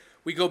going.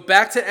 We go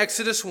back to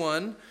Exodus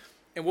 1,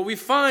 and what we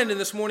find in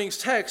this morning's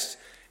text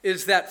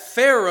is that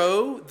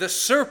Pharaoh, the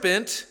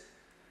serpent,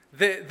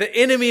 the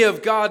enemy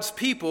of God's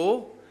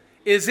people,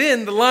 is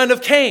in the line of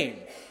Cain.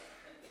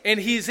 And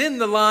he's in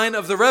the line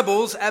of the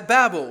rebels at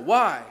Babel.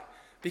 Why?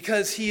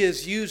 Because he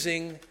is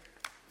using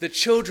the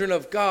children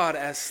of God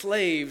as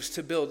slaves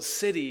to build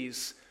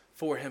cities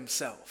for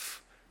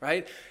himself.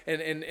 Right?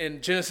 And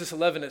in Genesis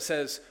 11 it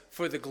says,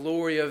 for the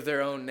glory of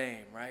their own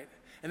name. Right?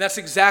 And that's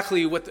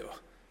exactly what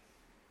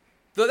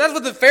that's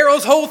what the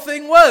Pharaoh's whole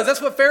thing was.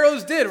 That's what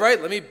Pharaohs did, right?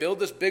 Let me build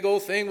this big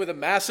old thing with a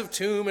massive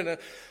tomb and a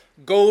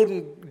gold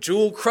and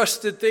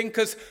jewel-crusted thing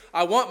because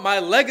I want my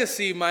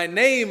legacy, my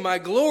name, my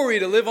glory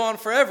to live on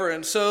forever.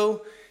 And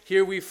so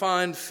here we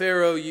find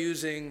Pharaoh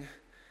using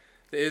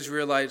the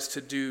Israelites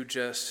to do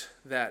just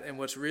that. And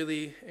what's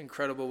really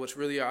incredible, what's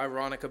really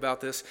ironic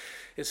about this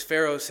is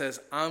Pharaoh says,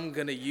 I'm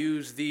going to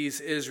use these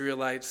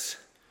Israelites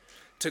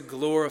to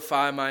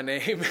glorify my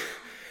name.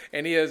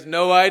 And he has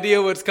no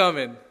idea what's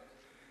coming.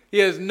 He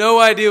has no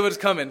idea what's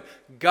coming.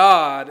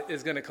 God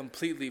is going to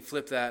completely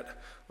flip that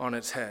on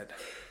its head.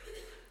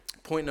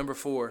 Point number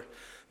 4,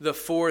 the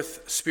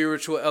fourth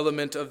spiritual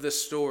element of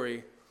this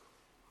story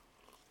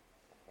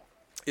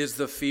is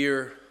the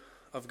fear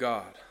of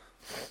God.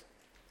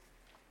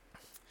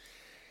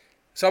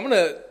 So I'm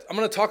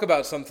going to talk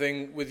about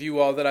something with you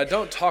all that I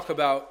don't talk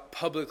about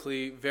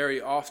publicly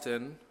very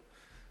often.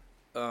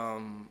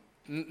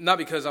 Not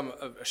because I'm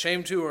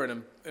ashamed to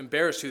or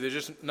embarrassed to. There's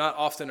just not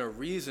often a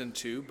reason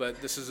to,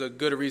 but this is as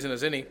good a reason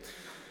as any.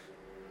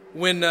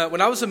 When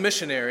I was a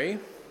missionary,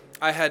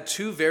 I had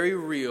two very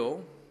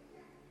real,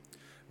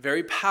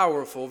 very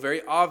powerful,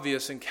 very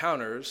obvious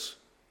encounters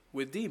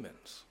with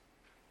demons.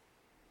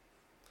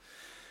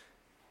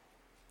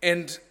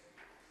 And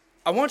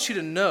I want you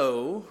to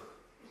know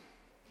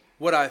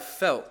what I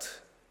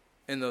felt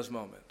in those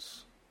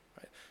moments.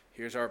 Right?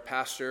 Here's our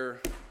pastor,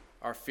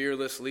 our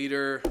fearless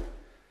leader.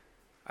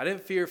 I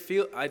didn't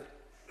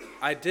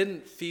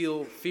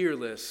feel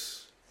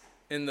fearless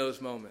in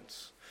those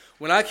moments.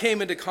 When I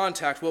came into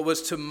contact, what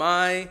was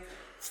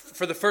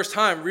for the first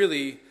time,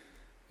 really,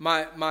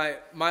 my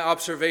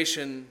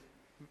observation,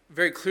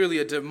 very clearly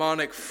a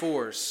demonic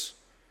force,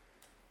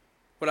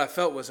 what I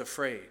felt was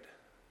afraid.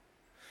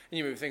 And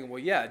you may be thinking, well,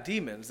 yeah,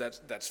 demons,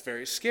 that's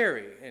very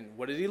scary. And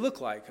what did he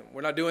look like?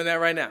 We're not doing that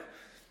right now.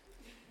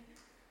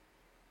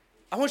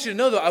 I want you to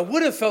know, though, I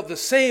would have felt the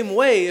same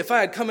way if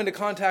I had come into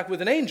contact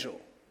with an angel.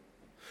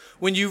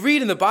 When you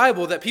read in the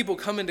Bible that people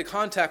come into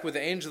contact with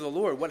the angel of the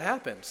Lord, what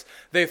happens?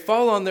 They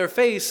fall on their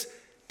face,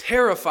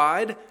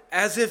 terrified,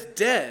 as if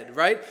dead,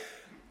 right?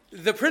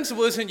 The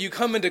principle isn't you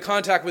come into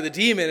contact with a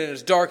demon and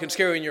it's dark and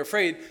scary and you're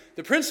afraid.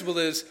 The principle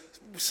is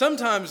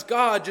sometimes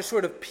God just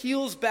sort of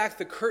peels back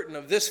the curtain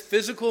of this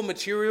physical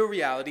material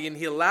reality and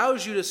he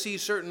allows you to see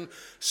certain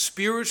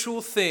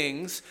spiritual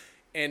things,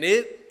 and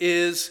it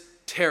is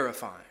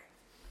terrifying.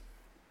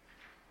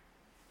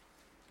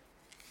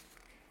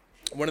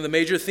 One of the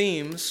major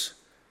themes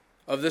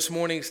of this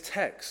morning's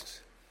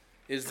text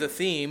is the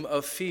theme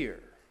of fear.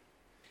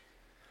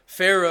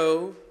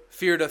 Pharaoh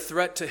feared a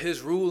threat to his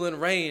rule and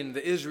reign.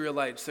 The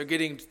Israelites,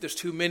 there's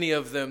too many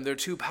of them, they're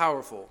too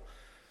powerful.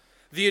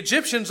 The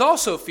Egyptians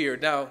also feared.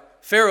 Now,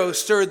 Pharaoh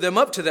stirred them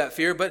up to that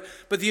fear, but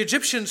the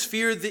Egyptians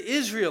feared the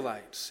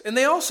Israelites. And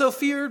they also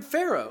feared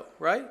Pharaoh,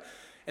 right?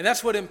 And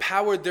that's what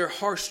empowered their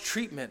harsh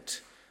treatment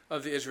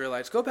of the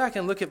Israelites. Go back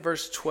and look at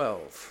verse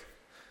 12.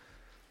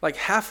 Like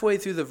halfway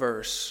through the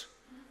verse,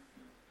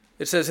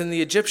 it says, and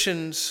the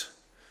Egyptians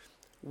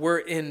were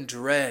in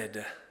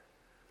dread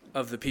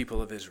of the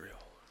people of Israel,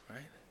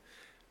 right?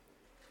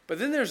 But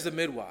then there's the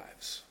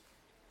midwives.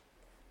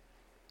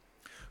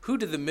 Who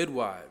did the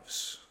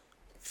midwives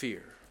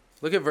fear?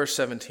 Look at verse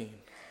 17.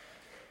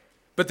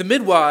 But the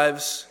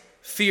midwives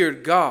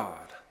feared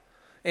God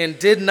and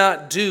did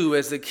not do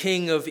as the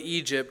king of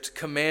Egypt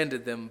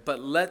commanded them, but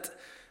let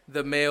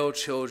the male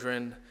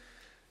children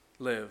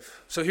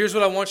live. So here's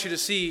what I want you to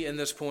see in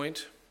this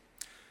point.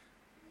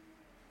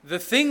 The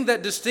thing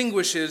that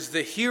distinguishes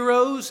the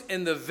heroes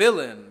and the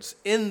villains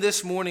in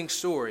this morning's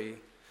story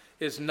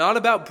is not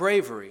about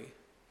bravery.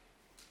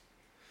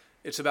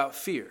 It's about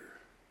fear.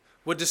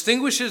 What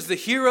distinguishes the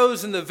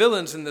heroes and the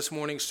villains in this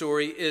morning's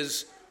story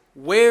is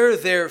where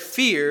their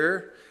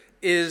fear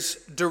is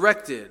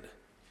directed.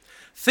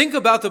 Think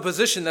about the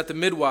position that the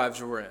midwives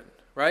were in,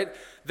 right?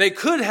 They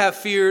could have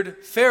feared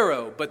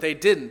Pharaoh, but they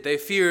didn't. They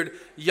feared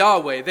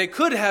Yahweh. They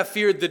could have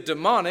feared the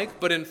demonic,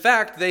 but in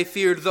fact, they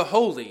feared the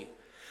holy.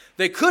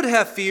 They could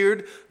have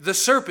feared the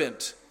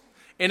serpent.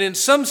 And in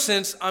some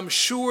sense, I'm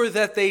sure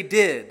that they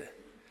did,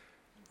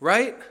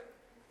 right?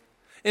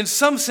 In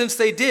some sense,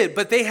 they did,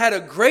 but they had a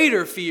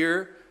greater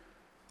fear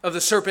of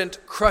the serpent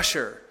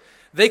crusher.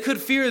 They could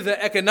fear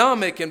the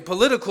economic and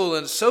political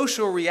and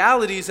social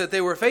realities that they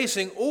were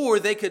facing, or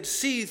they could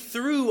see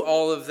through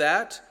all of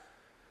that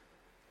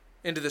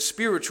into the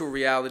spiritual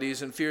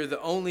realities and fear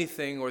the only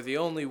thing or the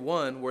only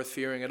one worth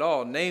fearing at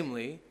all,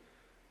 namely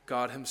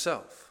God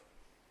himself.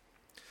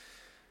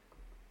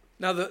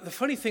 Now, the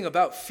funny thing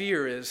about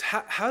fear is,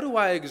 how do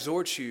I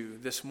exhort you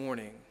this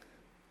morning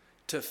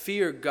to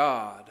fear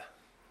God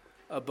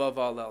above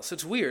all else?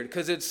 It's weird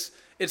because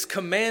it's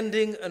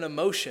commanding an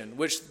emotion,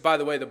 which, by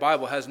the way, the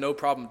Bible has no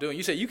problem doing.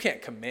 You say, you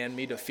can't command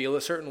me to feel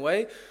a certain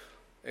way,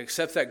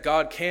 except that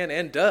God can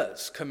and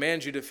does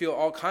command you to feel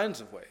all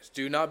kinds of ways.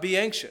 Do not be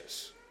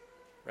anxious.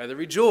 Rather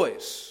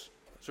rejoice.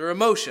 Those are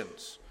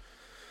emotions.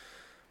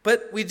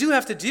 But we do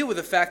have to deal with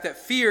the fact that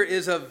fear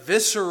is a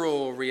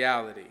visceral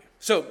reality.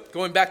 So,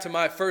 going back to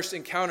my first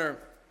encounter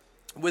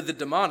with the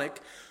demonic,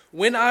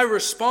 when I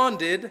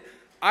responded,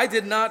 I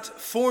did not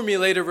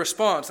formulate a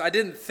response. I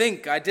didn't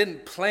think, I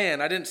didn't plan,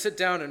 I didn't sit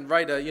down and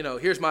write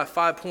here's my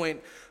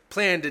 5-point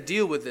plan to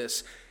deal with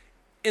this.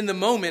 In the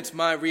moment,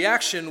 my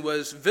reaction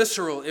was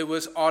visceral, it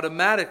was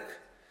automatic.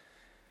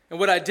 And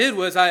what I did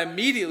was I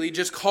immediately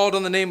just called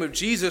on the name of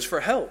Jesus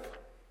for help.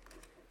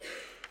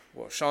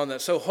 Well, Sean,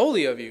 that's so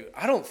holy of you.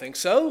 I don't think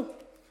so.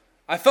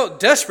 I felt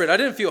desperate. I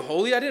didn't feel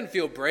holy. I didn't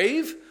feel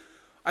brave.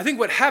 I think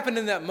what happened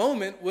in that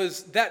moment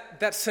was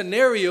that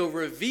scenario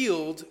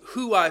revealed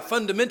who I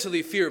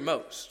fundamentally fear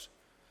most.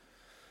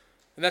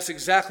 And that's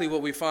exactly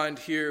what we find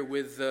here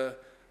with the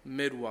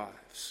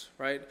midwives,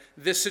 right?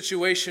 This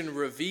situation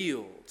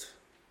revealed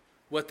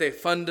what they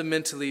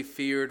fundamentally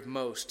feared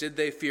most. Did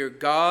they fear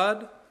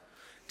God?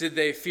 Did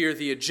they fear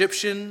the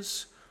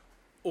Egyptians?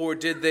 Or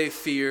did they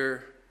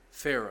fear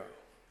Pharaoh?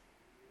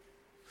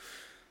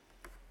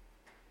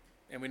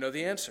 And we know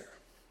the answer.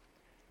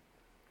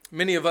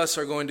 Many of us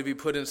are going to be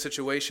put in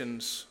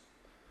situations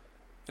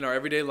in our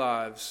everyday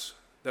lives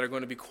that are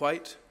going to be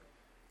quite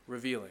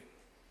revealing,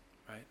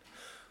 right?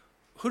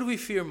 Who do we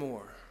fear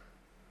more?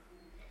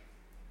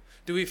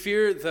 Do we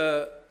fear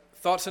the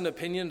thoughts and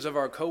opinions of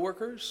our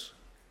coworkers?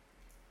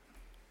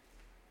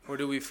 Or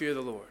do we fear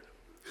the Lord?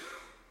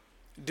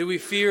 Do we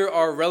fear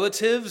our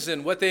relatives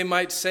and what they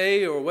might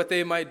say or what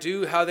they might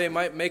do, how they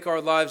might make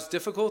our lives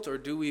difficult? Or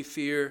do we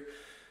fear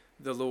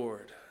the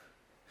Lord?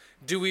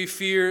 Do we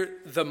fear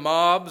the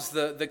mobs,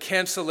 the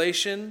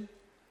cancellation?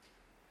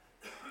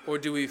 Or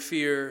do we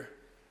fear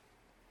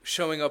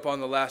showing up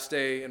on the last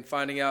day and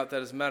finding out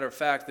that, as a matter of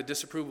fact, the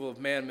disapproval of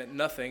man meant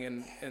nothing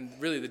and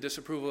really the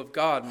disapproval of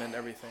God meant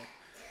everything?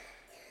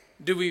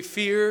 Do we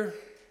fear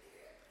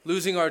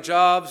losing our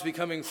jobs,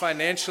 becoming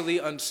financially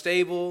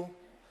unstable?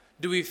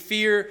 Do we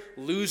fear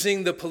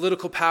losing the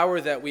political power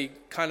that we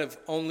kind of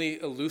only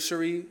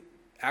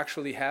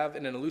actually have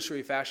in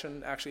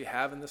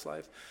this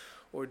life?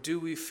 Or do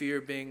we fear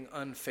being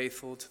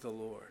unfaithful to the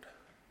Lord?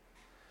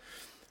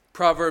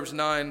 Proverbs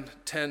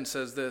 9:10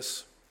 says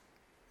this: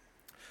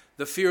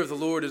 "The fear of the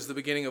Lord is the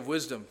beginning of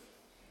wisdom,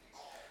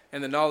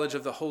 and the knowledge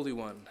of the Holy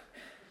One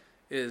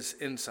is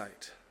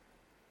insight."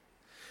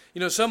 You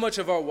know, so much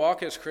of our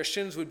walk as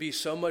Christians would be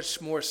so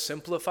much more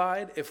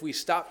simplified if we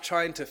stopped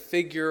trying to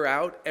figure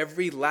out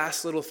every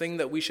last little thing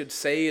that we should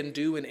say and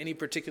do in any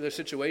particular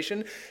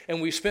situation,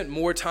 and we spent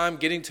more time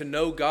getting to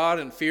know God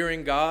and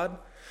fearing God.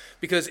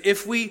 Because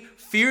if we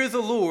fear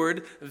the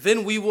Lord,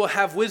 then we will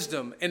have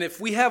wisdom. And if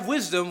we have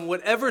wisdom,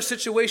 whatever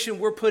situation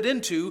we're put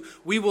into,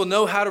 we will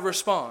know how to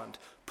respond.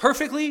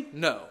 Perfectly?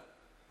 No.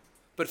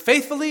 But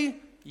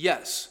faithfully?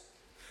 Yes.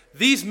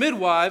 These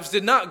midwives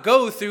did not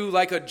go through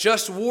like a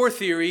just war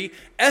theory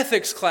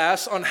ethics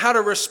class on how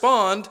to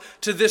respond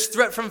to this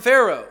threat from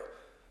Pharaoh.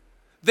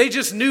 They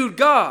just knew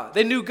God.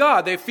 They knew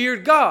God. They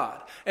feared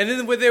God. And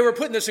then when they were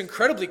put in this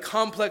incredibly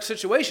complex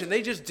situation,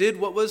 they just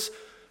did what was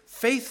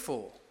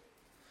faithful.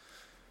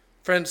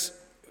 Friends,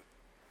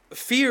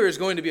 fear is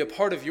going to be a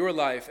part of your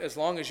life as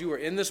long as you are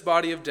in this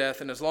body of death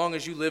and as long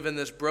as you live in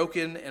this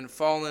broken and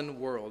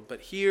fallen world.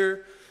 But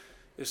here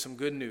is some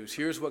good news.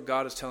 Here's what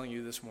God is telling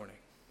you this morning.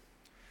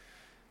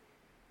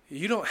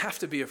 You don't have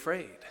to be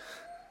afraid.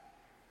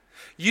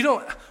 You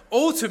don't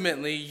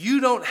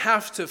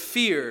have to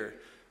fear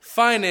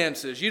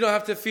finances. You don't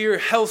have to fear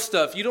health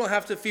stuff. You don't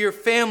have to fear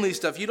family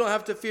stuff. You don't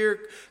have to fear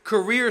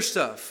career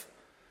stuff.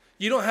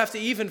 You don't have to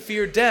even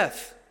fear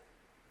death.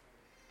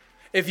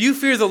 If you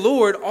fear the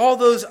Lord, all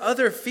those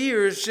other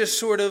fears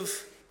just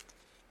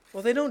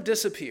they don't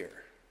disappear.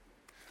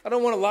 I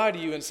don't want to lie to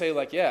you and say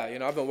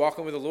I've been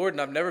walking with the Lord and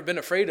I've never been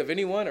afraid of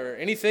anyone or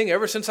anything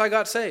ever since I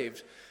got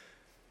saved.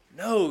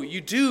 No,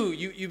 you do.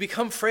 You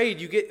become afraid.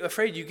 You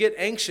get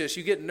anxious,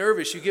 you get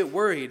nervous, you get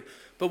worried.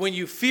 But when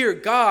you fear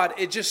God,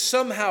 it just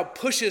somehow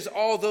pushes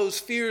all those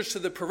fears to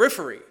the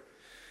periphery.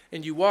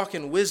 And you walk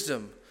in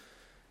wisdom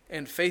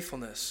and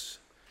faithfulness.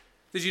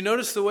 Did you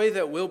notice the way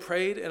that Will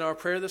prayed in our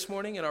prayer this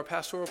morning, in our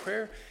pastoral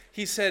prayer?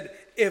 He said,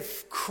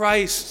 if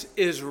Christ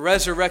is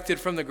resurrected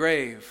from the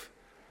grave,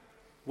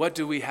 what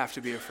do we have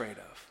to be afraid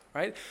of,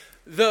 right?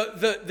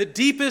 The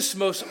deepest,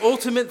 most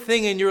ultimate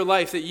thing in your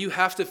life that you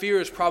have to fear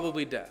is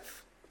probably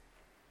death.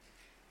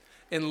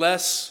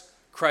 Unless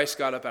Christ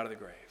got up out of the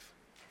grave.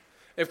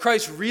 If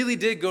Christ really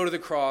did go to the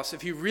cross,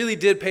 if he really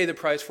did pay the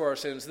price for our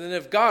sins, then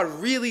if God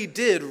really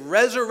did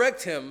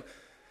resurrect him,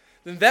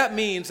 then that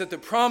means that the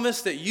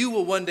promise that you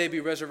will one day be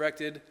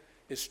resurrected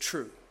is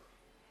true.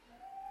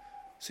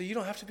 So you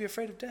don't have to be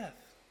afraid of death.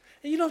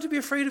 And you don't have to be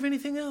afraid of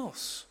anything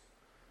else.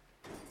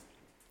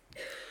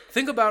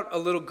 Think about a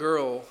little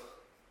girl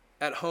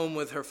at home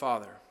with her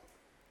father.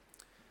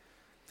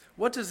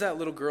 What does that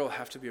little girl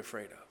have to be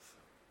afraid of?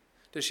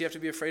 Does she have to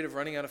be afraid of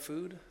running out of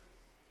food?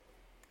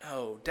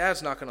 No,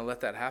 Dad's not going to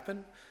let that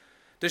happen.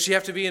 Does she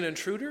have to be an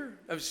intruder?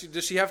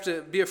 Does she have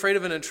to be afraid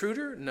of an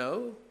intruder?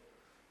 No.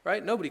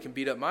 Right? Nobody can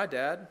beat up my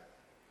dad.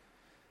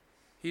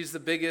 He's the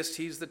biggest,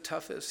 he's the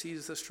toughest,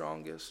 he's the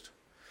strongest.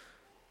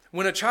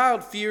 When a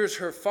child fears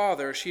her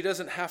father, she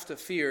doesn't have to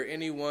fear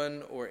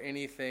anyone or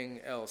anything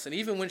else. And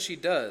even when she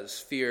does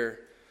fear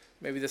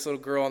maybe this little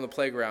girl on the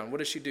playground, what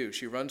does she do?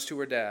 She runs to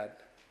her dad.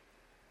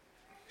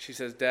 She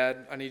says,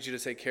 Dad, I need you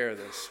to take care of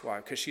this. Why?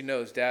 Because she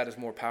knows Dad is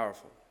more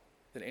powerful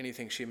than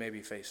anything she may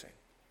be facing.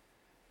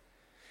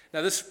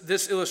 Now,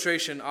 this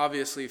illustration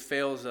obviously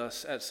fails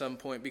us at some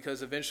point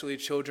because eventually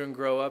children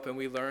grow up and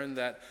we learn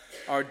that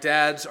our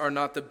dads are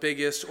not the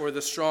biggest or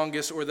the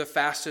strongest or the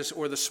fastest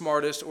or the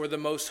smartest or the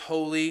most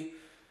holy,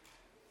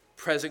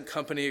 present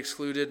company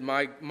excluded.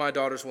 My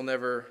daughters will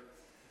never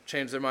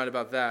change their mind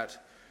about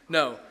that.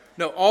 No,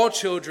 all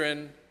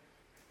children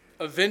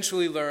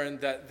eventually learn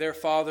that their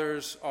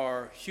fathers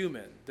are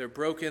human. They're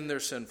broken, they're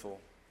sinful.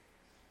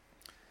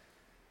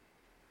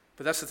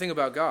 But that's the thing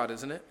about God,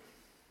 isn't it?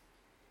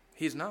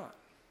 He's not.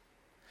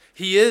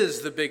 He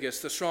is the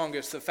biggest, the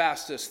strongest, the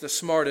fastest, the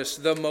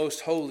smartest, the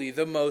most holy,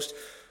 the most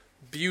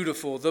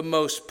beautiful, the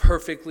most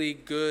perfectly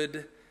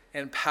good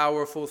and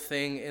powerful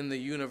thing in the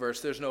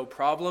universe. There's no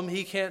problem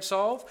he can't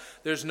solve.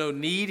 There's no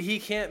need he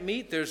can't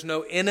meet. There's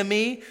no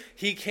enemy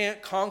he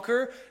can't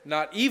conquer.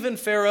 Not even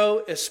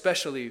Pharaoh,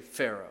 especially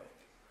Pharaoh.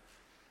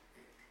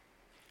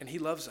 And he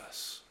loves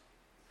us.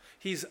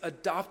 He's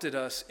adopted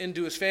us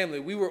into his family.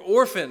 We were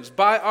orphans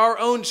by our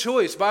own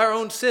choice, by our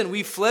own sin.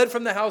 We fled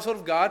from the household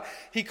of God.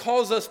 He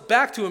calls us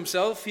back to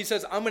himself. He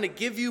says, I'm going to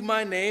give you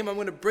my name. I'm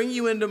going to bring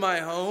you into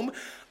my home.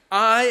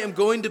 I am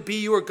going to be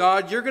your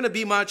God. You're going to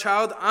be my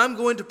child. I'm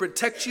going to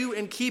protect you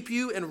and keep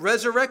you and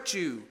resurrect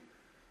you.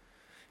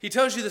 He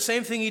tells you the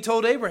same thing he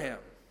told Abraham.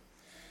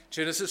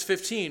 Genesis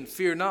 15,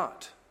 fear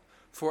not,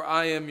 for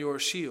I am your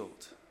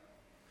shield.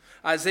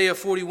 Isaiah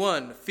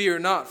 41, fear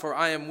not, for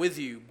I am with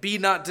you. Be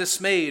not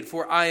dismayed,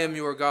 for I am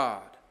your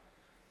God.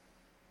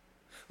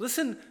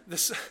 Listen,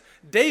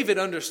 David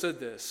understood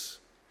this.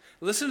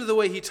 Listen to the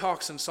way he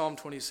talks in Psalm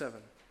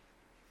 27.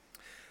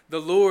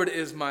 The Lord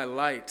is my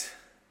light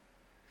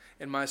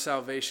and my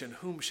salvation.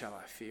 Whom shall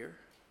I fear?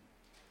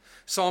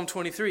 Psalm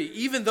 23,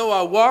 even though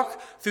I walk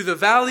through the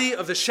valley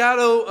of the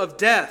shadow of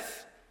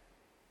death,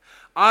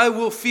 I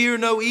will fear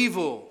no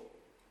evil,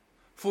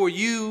 for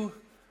you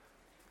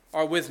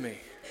are with me.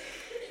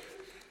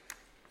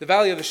 The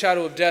valley of the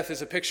shadow of death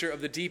is a picture of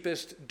the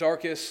deepest,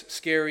 darkest,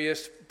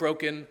 scariest,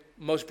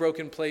 most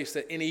broken place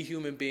that any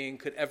human being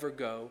could ever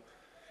go.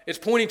 It's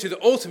pointing to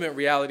the ultimate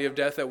reality of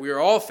death that we are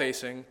all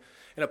facing.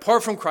 And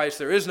apart from Christ,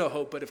 there is no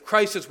hope. But if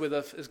Christ is with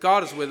us, as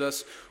God is with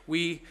us,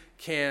 we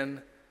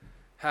can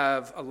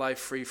have a life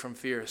free from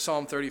fear.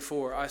 Psalm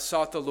 34, I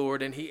sought the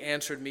Lord and he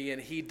answered me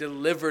and he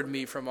delivered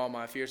me from all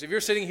my fears. If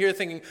you're sitting here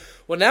thinking,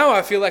 well, now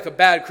I feel like a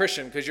bad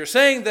Christian because you're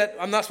saying that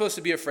I'm not supposed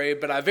to be afraid,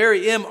 but I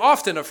very am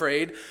often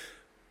afraid.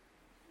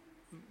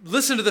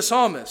 Listen to the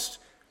psalmist.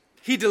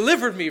 He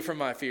delivered me from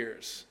my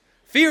fears.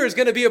 Fear is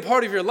going to be a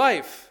part of your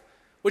life.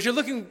 What you're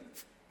looking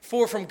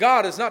for from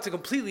God is not to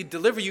completely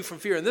deliver you from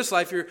fear in this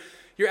life.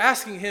 You're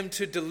asking him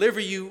to deliver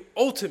you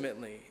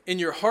ultimately in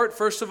your heart,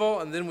 first of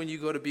all, and then when you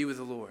go to be with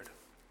the Lord.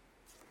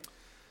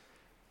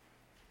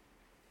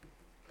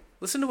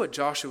 Listen to what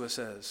Joshua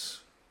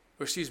says,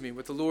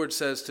 what the Lord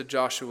says to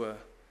Joshua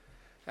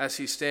as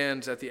he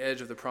stands at the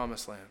edge of the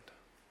promised land.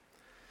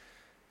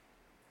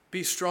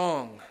 Be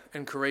strong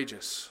and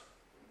courageous.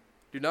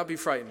 Do not be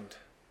frightened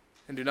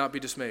and do not be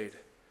dismayed.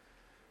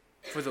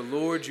 For the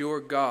Lord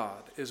your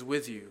God is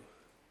with you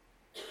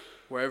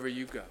wherever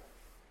you go.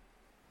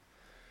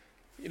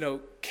 You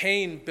know,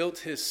 Cain built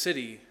his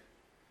city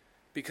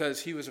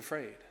because he was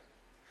afraid.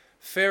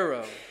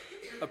 Pharaoh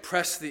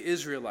oppressed the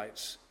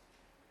Israelites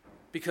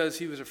because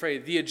he was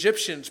afraid. The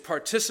Egyptians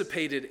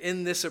participated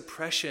in this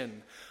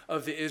oppression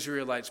of the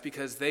Israelites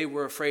because they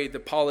were afraid. The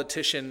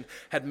politician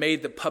had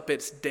made the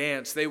puppets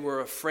dance. They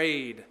were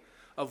afraid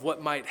of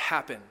what might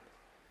happen.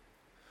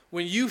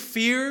 When you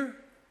fear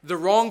the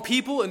wrong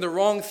people and the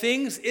wrong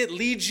things, it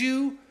leads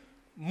you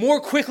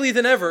more quickly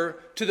than ever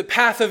to the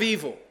path of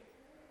evil.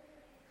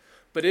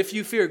 But if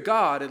you fear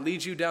God, it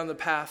leads you down the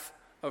path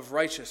of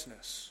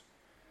righteousness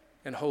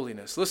and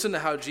holiness. Listen to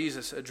how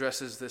Jesus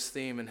addresses this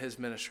theme in his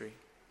ministry.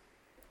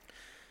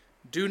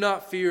 Do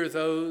not fear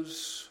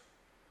those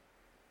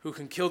who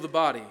can kill the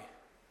body,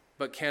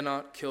 but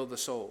cannot kill the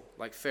soul,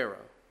 like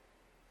Pharaoh.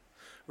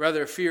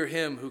 Rather, fear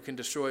him who can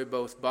destroy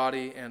both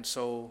body and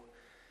soul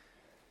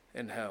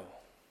in hell.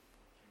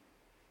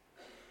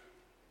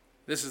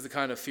 This is the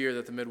kind of fear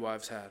that the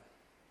midwives had.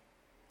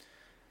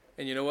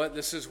 And you know what?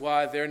 This is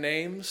why their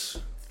names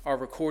are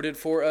recorded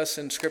for us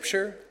in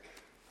Scripture,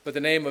 but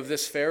the name of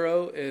this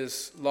Pharaoh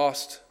is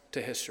lost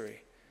to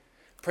history.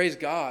 Praise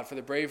God for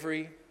the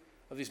bravery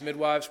of these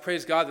midwives.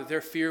 Praise God that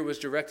their fear was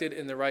directed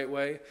in the right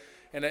way.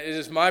 And it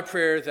is my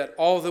prayer that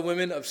all the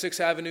women of 6th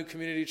Avenue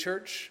Community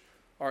Church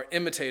are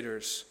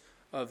imitators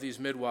of these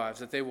midwives,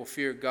 that they will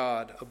fear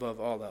God above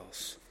all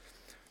else.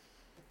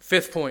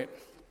 5th point.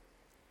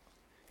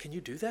 Can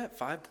you do that?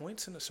 5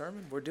 points in a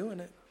sermon? We're doing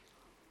it.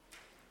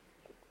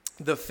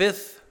 The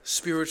 5th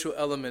spiritual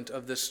element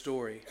of this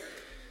story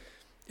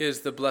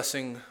is the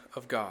blessing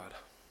of God.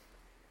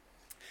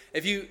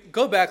 If you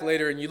go back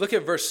later and you look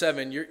at verse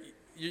 7,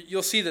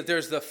 you'll see that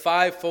there's the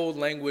 5-fold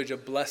language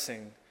of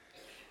blessing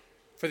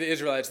for the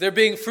Israelites. They're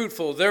being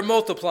fruitful, they're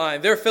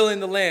multiplying, they're filling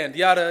the land,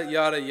 yada,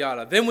 yada,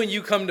 yada. Then when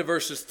you come to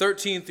verses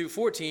 13 through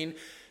 14,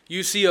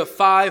 you see a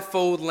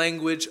fivefold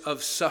language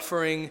of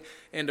suffering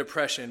and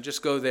oppression.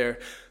 Just go there.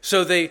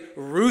 So they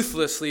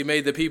ruthlessly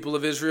made the people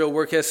of Israel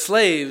work as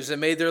slaves and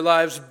made their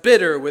lives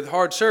bitter with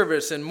hard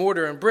service and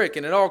mortar and brick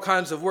and in all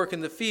kinds of work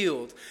in the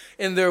field.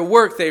 In their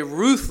work, they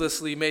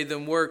ruthlessly made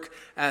them work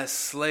as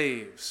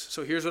slaves.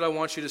 So here's what I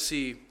want you to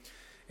see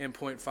in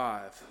point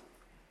 5.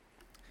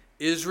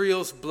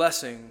 Israel's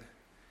blessing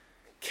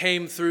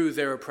came through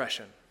their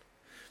oppression.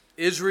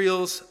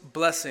 Israel's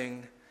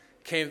blessing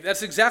came.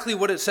 That's exactly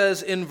what it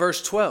says in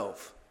verse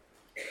 12.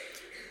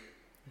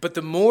 But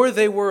the more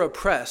they were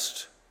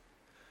oppressed,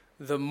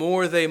 the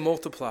more they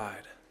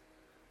multiplied,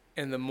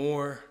 and the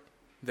more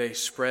they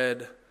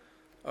spread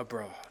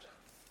abroad.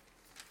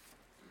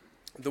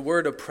 The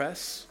word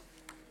oppress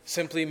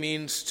simply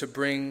means to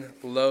bring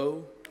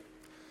low.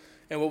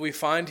 And what we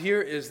find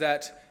here is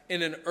that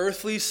in an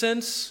earthly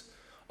sense,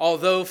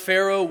 although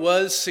Pharaoh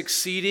was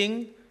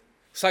succeeding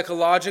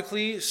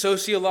psychologically,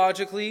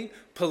 sociologically,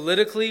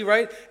 politically,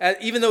 right?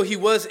 Even though he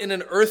was in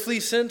an earthly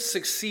sense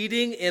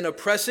succeeding in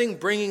oppressing,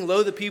 bringing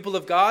low the people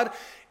of God,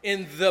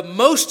 in the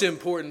most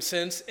important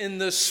sense, in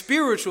the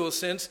spiritual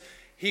sense,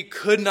 he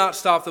could not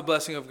stop the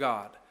blessing of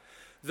God.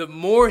 The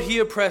more he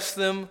oppressed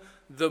them,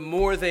 the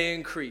more they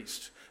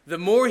increased. The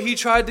more he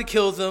tried to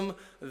kill them,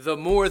 the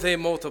more they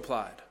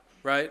multiplied.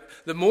 Right?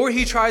 The more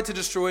he tried to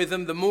destroy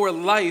them, the more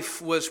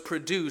life was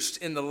produced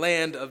in the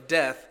land of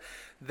death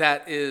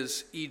that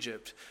is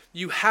Egypt.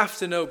 You have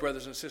to know,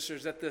 brothers and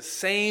sisters, that the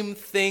same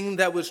thing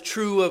that was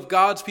true of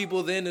God's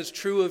people then is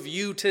true of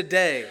you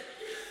today.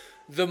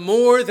 The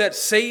more that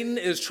Satan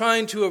is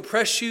trying to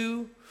oppress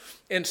you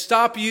and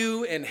stop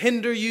you and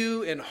hinder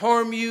you and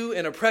harm you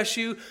and oppress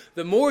you,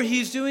 the more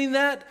he's doing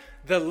that,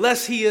 the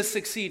less he is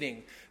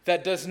succeeding.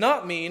 That does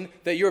not mean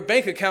that your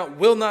bank account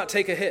will not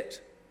take a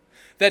hit.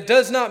 That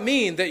does not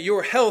mean that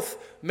your health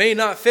may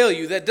not fail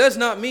you. That does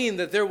not mean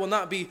that there will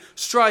not be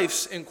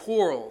strifes and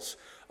quarrels.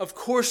 Of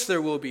course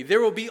there will be.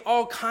 There will be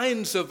all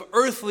kinds of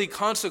earthly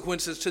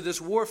consequences to this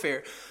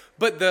warfare.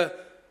 But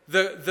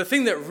the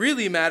thing that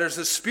really matters,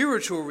 the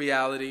spiritual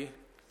reality,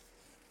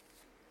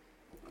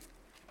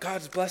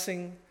 God's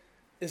blessing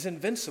is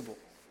invincible.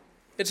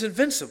 It's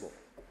invincible,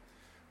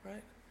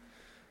 right?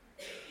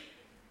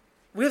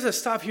 We have to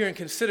stop here and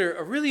consider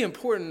a really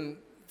important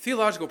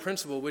theological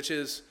principle, which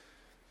is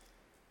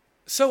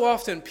so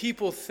often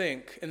people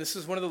think, and this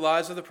is one of the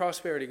lies of the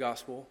prosperity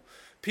gospel,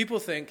 people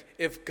think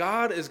if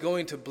God is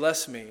going to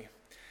bless me,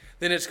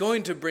 then it's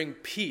going to bring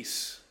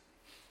peace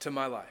to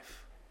my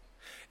life.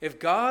 If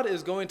God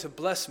is going to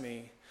bless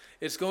me,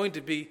 it's going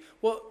to be,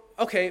 well,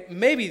 okay,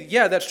 maybe,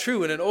 yeah, that's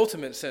true in an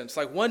ultimate sense.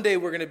 Like one day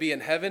we're going to be in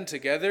heaven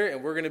together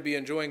and we're going to be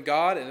enjoying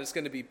God and it's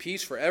going to be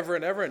peace forever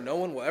and ever and no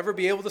one will ever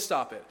be able to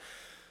stop it.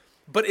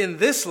 But in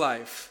this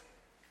life,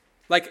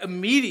 like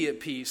immediate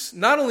peace,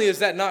 not only is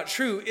that not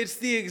true, it's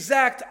the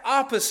exact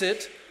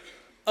opposite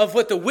of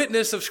what the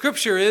witness of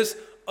Scripture is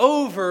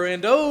over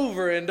and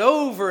over and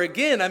over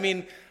again. I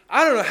mean,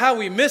 I don't know how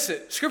we miss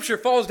it. Scripture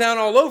falls down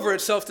all over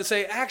itself to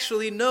say,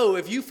 actually, no,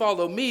 if you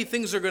follow me,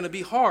 things are going to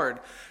be hard.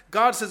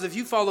 God says, if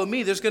you follow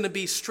me, there's going to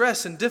be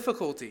stress and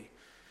difficulty,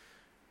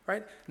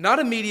 right? Not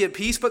immediate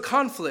peace, but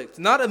conflict.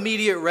 Not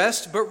immediate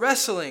rest, but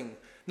wrestling.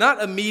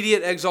 Not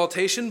immediate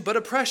exaltation, but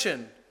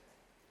oppression.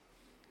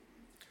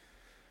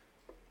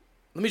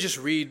 Let me just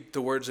read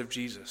the words of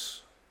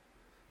Jesus.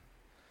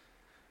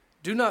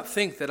 Do not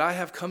think that I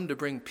have come to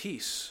bring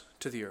peace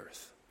to the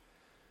earth.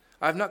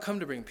 I have not come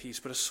to bring peace,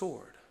 but a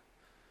sword.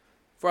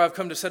 For I have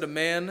come to set a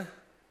man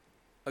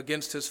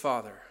against his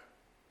father,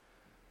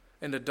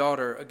 and a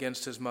daughter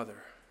against his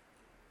mother,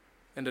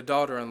 and a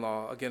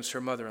daughter-in-law against her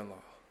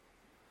mother-in-law.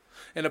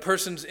 And a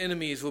person's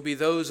enemies will be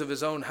those of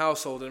his own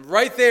household. And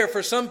right there,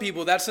 for some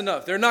people, that's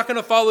enough. They're not going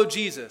to follow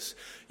Jesus.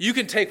 You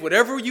can take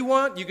whatever you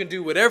want. You can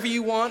do whatever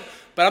you want.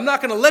 But I'm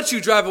not going to let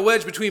you drive a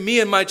wedge between me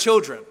and my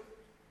children.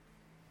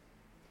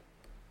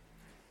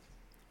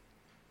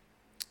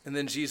 And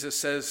then Jesus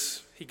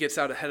says, he gets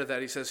out ahead of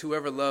that. He says,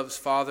 whoever loves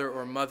father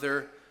or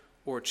mother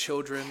or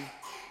children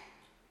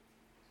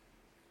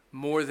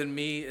more than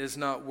me is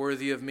not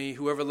worthy of me.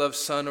 Whoever loves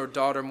son or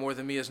daughter more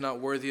than me is not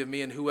worthy of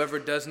me. And whoever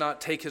does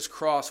not take his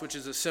cross, which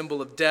is a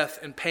symbol of death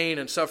and pain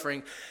and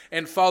suffering,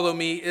 and follow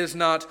me is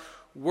not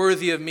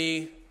worthy of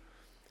me.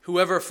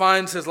 Whoever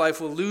finds his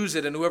life will lose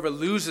it, and whoever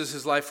loses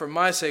his life for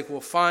my sake will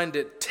find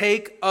it.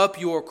 Take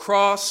up your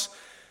cross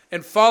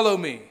and follow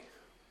me.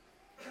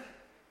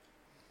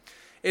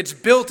 It's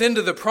built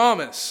into the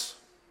promise.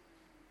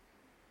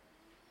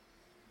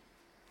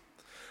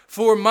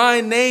 For my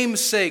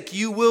name's sake,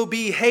 you will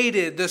be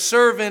hated. The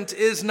servant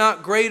is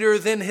not greater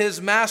than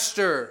his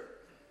master.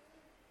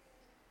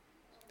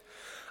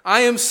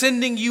 I am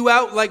sending you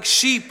out like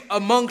sheep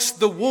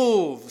amongst the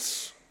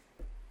wolves.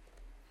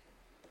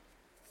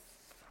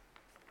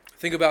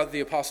 Think about the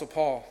Apostle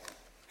Paul.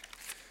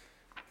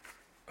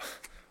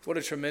 What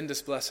a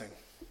tremendous blessing.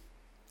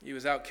 He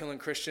was out killing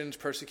Christians,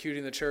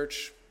 persecuting the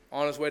church.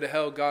 On his way to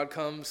hell, God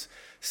comes,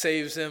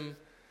 saves him,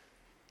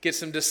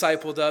 gets him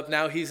discipled up.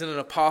 Now he's an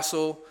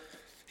apostle.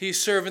 He's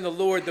serving the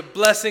Lord. The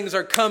blessings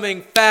are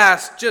coming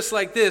fast, just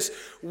like this.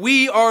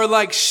 We are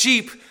like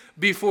sheep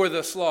before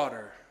the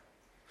slaughter.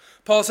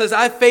 Paul says,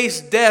 I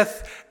face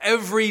death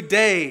every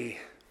day.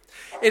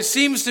 It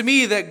seems to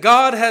me that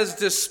God has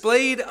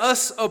displayed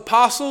us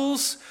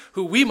apostles,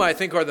 who we might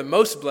think are the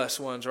most blessed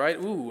ones,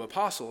 right? Ooh,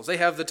 apostles. They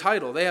have the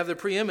title. They have the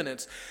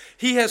preeminence.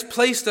 He has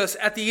placed us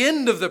at the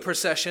end of the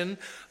procession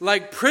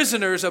like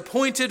prisoners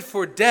appointed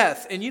for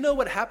death. And you know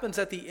what happens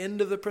at the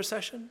end of the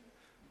procession?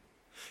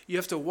 You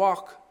have to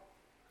walk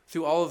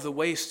through all of the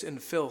waste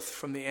and filth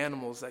from the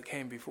animals that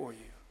came before you.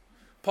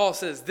 Paul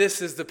says this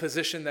is the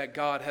position that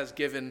God has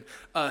given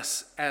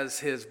us as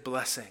his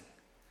blessing.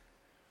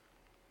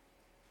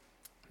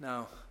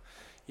 Now,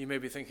 you may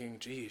be thinking,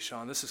 gee,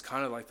 Sean, this is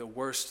kind of like the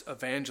worst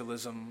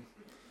evangelism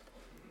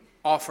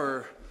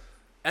offer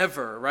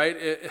ever,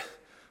 right?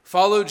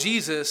 Follow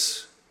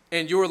Jesus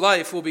and your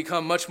life will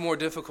become much more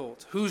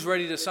difficult. Who's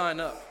ready to sign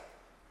up?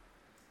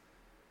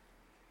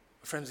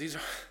 Friends, these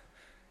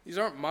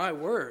aren't my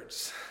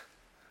words.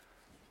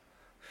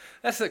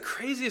 That's the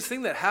craziest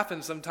thing that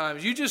happens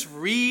sometimes. You just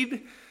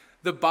read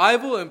the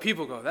Bible and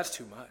people go, that's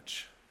too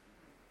much.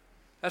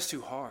 That's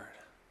too hard.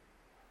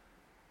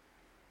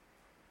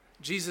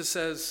 Jesus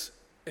says,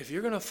 if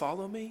you're going to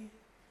follow me,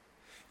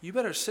 you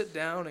better sit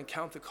down and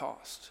count the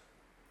cost,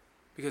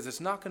 because it's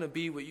not going to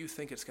be what you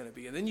think it's going to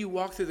be. And then you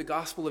walk through the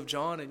Gospel of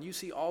John and you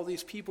see all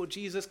these people.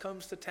 Jesus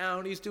comes to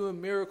town. He's doing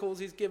miracles.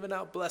 He's giving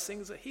out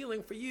blessings, a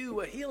healing for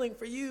you, a healing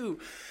for you.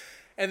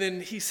 And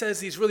then he says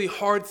these really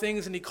hard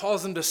things and he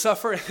calls them to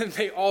suffer, and then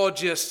they all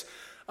just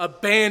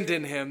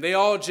abandon him. They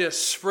all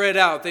just spread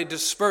out. They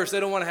disperse. They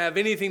don't want to have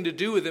anything to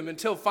do with him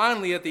until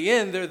finally at the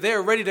end they're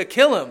there ready to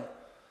kill him.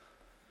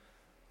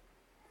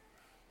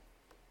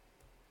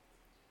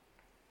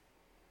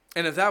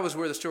 And if that was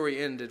where the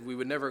story ended, we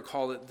would never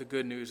call it the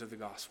good news of the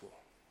gospel,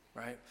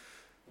 right?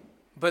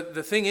 But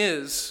the thing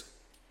is,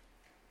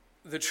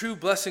 the true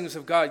blessings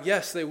of God,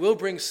 yes, they will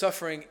bring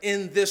suffering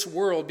in this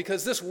world,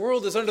 because this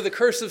world is under the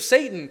curse of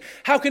Satan.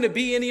 How can it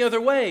be any other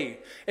way?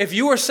 If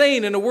you are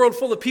sane in a world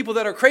full of people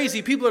that are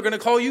crazy, people are going to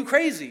call you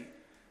crazy.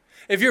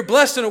 If you're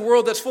blessed in a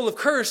world that's full of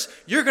curse,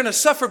 you're going to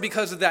suffer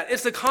because of that.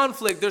 It's the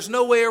conflict. There's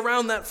no way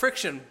around that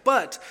friction.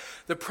 But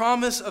the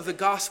promise of the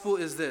gospel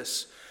is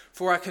this: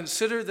 for I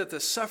consider that the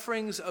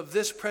sufferings of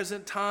this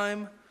present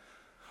time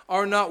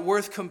are not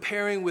worth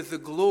comparing with the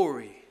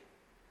glory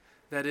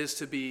that is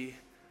to be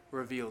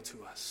revealed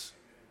to us.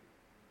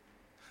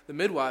 The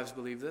midwives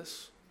believe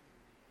this.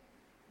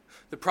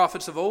 The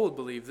prophets of old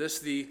believe this.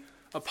 The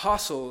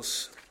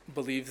apostles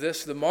believe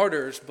this. The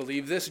martyrs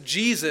believe this.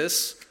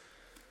 Jesus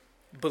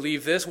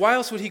believed this. Why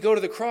else would he go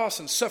to the cross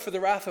and suffer the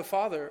wrath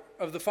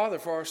of the Father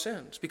for our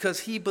sins?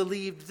 Because he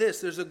believed this.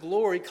 There's a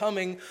glory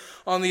coming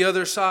on the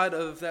other side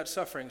of that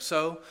suffering.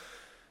 So,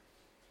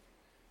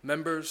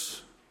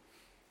 members,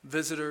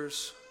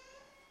 visitors,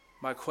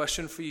 my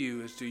question for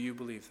you is, do you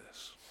believe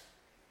this?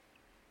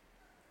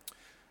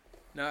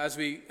 Now, as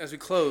we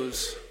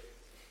close,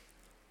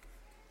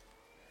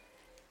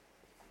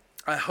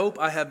 I hope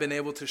I have been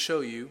able to show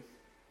you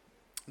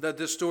that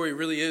this story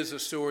really is a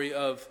story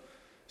of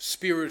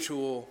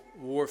spiritual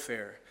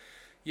warfare.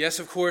 Yes,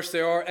 of course,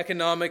 there are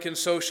economic and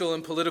social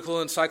and political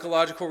and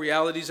psychological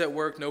realities at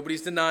work.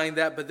 Nobody's denying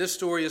that, but this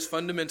story is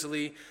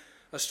fundamentally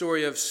a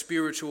story of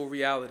spiritual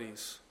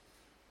realities.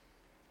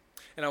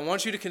 And I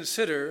want you to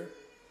consider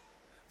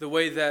the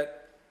way that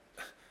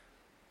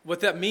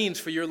what that means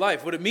for your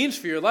life. What it means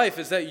for your life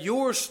is that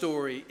your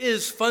story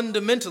is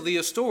fundamentally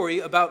a story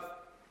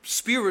about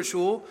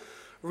spiritual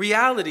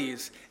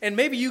realities. And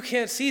maybe you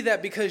can't see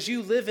that because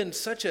you live in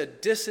such a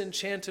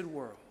disenchanted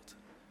world,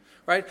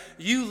 right?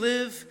 You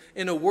live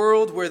in a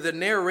world where the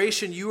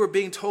narration you are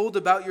being told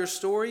about your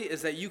story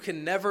is that you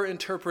can never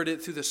interpret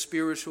it through the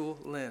spiritual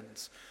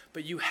lens.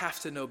 But you have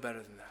to know better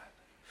than that.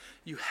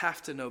 You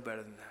have to know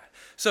better than that.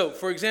 So,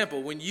 for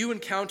example, when you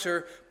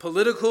encounter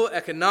political,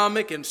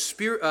 economic, and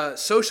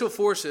social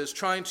forces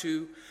trying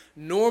to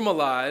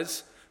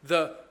normalize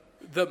the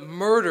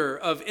murder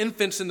of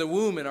infants in the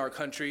womb in our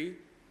country,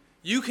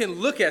 you can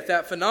look at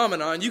that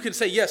phenomenon. You can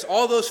say, yes,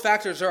 all those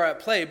factors are at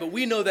play, but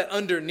we know that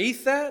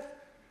underneath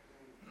that,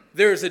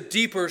 there is a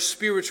deeper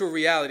spiritual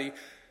reality.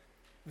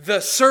 The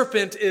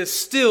serpent is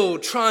still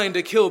trying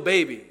to kill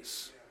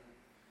babies.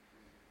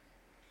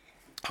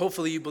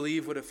 Hopefully you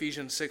believe what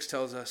Ephesians 6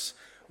 tells us.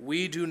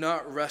 We do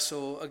not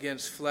wrestle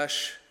against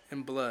flesh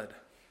and blood,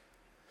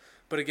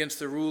 but against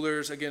the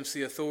rulers, against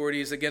the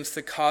authorities, against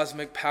the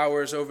cosmic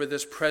powers over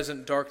this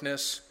present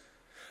darkness,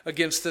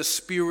 against the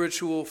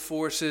spiritual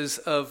forces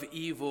of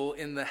evil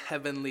in the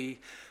heavenly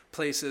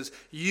places.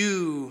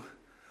 You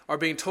are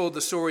being told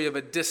the story of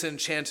a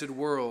disenchanted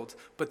world,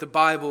 but the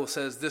Bible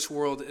says this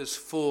world is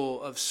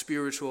full of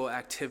spiritual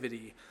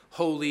activity,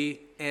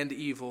 holy and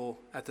evil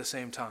at the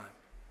same time.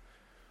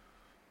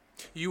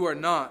 You are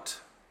not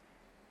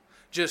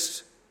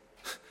just,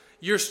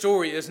 your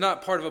story is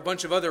not part of a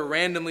bunch of other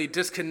randomly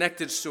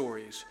disconnected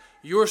stories.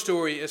 Your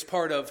story is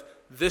part of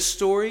this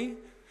story,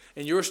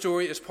 and your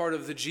story is part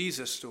of the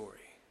Jesus story.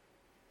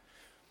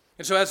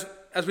 And so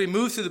as we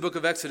move through the book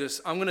of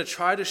Exodus, I'm going to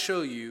try to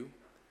show you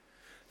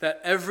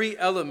that every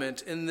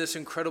element in this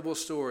incredible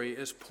story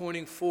is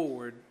pointing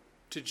forward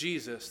to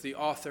Jesus, the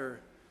author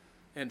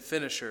and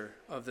finisher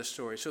of the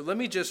story. So let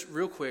me just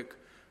real quick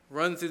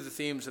run through the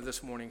themes of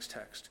this morning's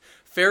text.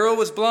 Pharaoh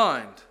was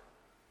blind,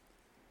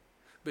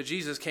 but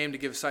Jesus came to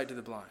give sight to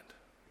the blind,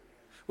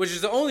 which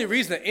is the only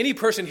reason that any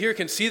person here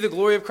can see the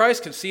glory of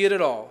Christ, can see it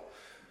at all.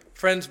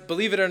 Friends,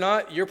 believe it or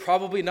not, you're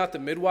probably not the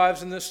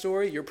midwives in this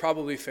story. You're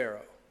probably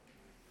Pharaoh.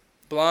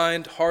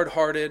 Blind,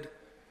 hard-hearted,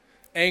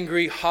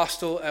 angry,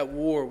 hostile, at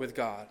war with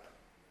God.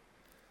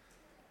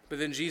 But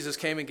then Jesus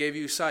came and gave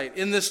you sight.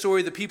 In this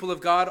story, the people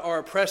of God are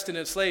oppressed and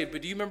enslaved.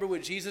 But do you remember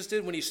what Jesus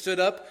did when he stood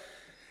up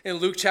in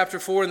Luke chapter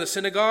 4 in the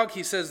synagogue?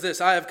 He says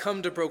this, "I have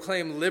come to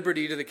proclaim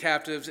liberty to the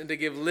captives and to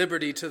give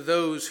liberty to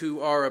those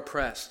who are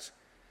oppressed."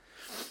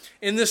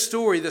 In this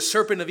story, the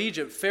serpent of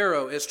Egypt,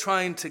 Pharaoh, is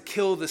trying to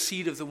kill the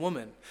seed of the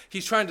woman.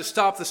 He's trying to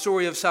stop the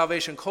story of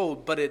salvation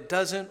cold, but it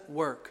doesn't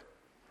work.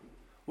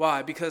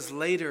 Why? Because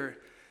later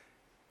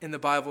in the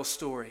Bible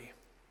story,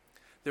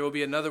 there will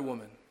be another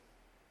woman,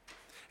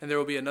 and there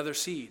will be another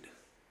seed.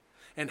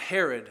 And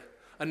Herod,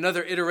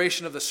 another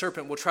iteration of the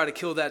serpent, will try to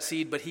kill that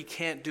seed, but he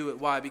can't do it.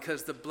 Why?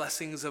 Because the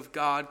blessings of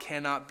God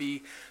cannot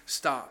be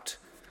stopped.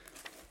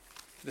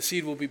 The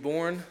seed will be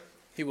born.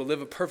 He will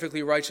live a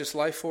perfectly righteous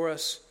life for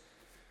us.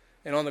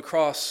 And on the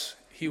cross,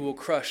 he will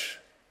crush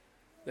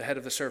the head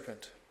of the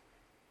serpent.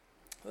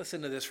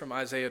 Listen to this from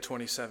Isaiah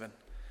 27.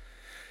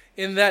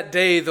 "In that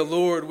day, the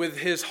Lord, with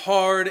his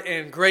hard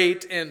and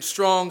great and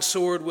strong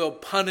sword, will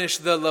punish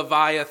the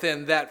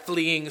Leviathan, that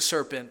fleeing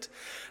serpent.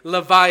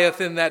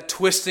 Leviathan, that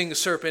twisting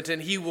serpent,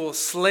 and he will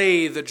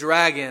slay the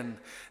dragon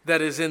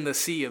that is in the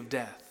sea of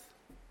death."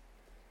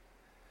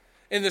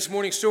 In this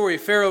morning's story,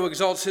 Pharaoh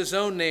exalts his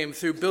own name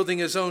through building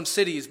his own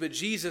cities, but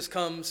Jesus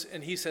comes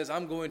and he says,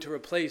 "I'm going to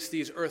replace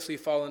these earthly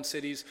fallen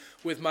cities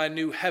with my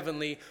new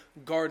heavenly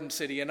garden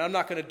city. And I'm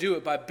not going to do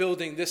it by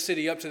building this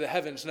city up to the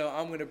heavens. No,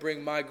 I'm going to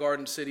bring my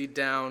garden city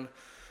down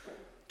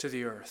to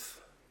the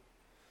earth."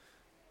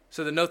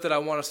 So the note that I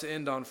want us to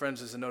end on, friends,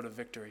 is a note of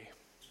victory.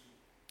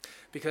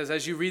 Because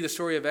as you read the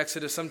story of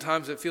Exodus,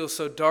 sometimes it feels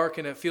so dark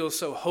and it feels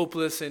so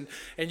hopeless, and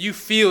you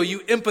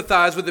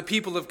empathize with the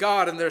people of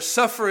God, and they're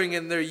suffering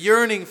and they're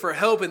yearning for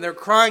help and they're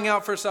crying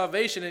out for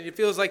salvation, and it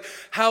feels like,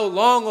 how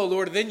long, O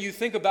Lord? And then you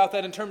think about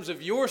that in terms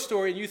of your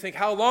story and you think,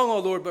 how long, O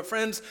Lord? But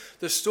friends,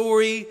 the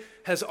story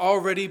has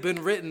already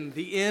been written.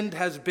 The end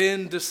has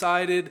been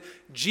decided.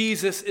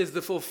 Jesus is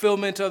the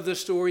fulfillment of the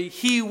story.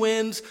 He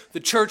wins, the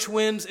church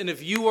wins, and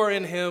if you are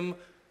in him,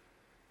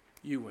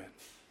 you win.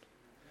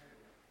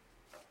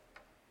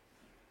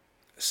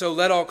 So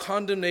let all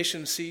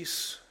condemnation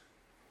cease.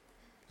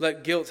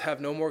 Let guilt have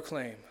no more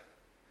claim.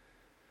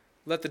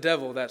 Let the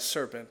devil, that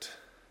serpent,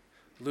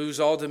 lose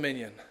all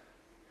dominion.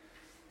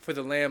 For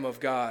the Lamb of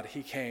God,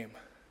 he came.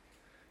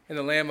 And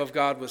the Lamb of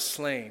God was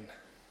slain.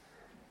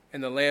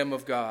 And the Lamb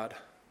of God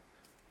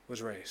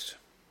was raised.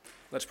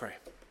 Let's pray.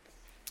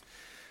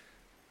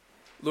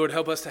 Lord,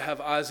 help us to have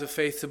eyes of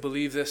faith to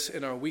believe this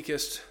in our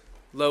weakest,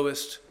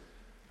 lowest,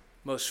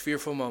 most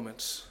fearful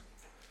moments.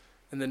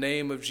 In the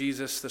name of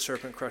Jesus, the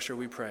serpent crusher,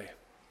 we pray.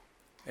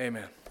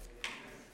 Amen.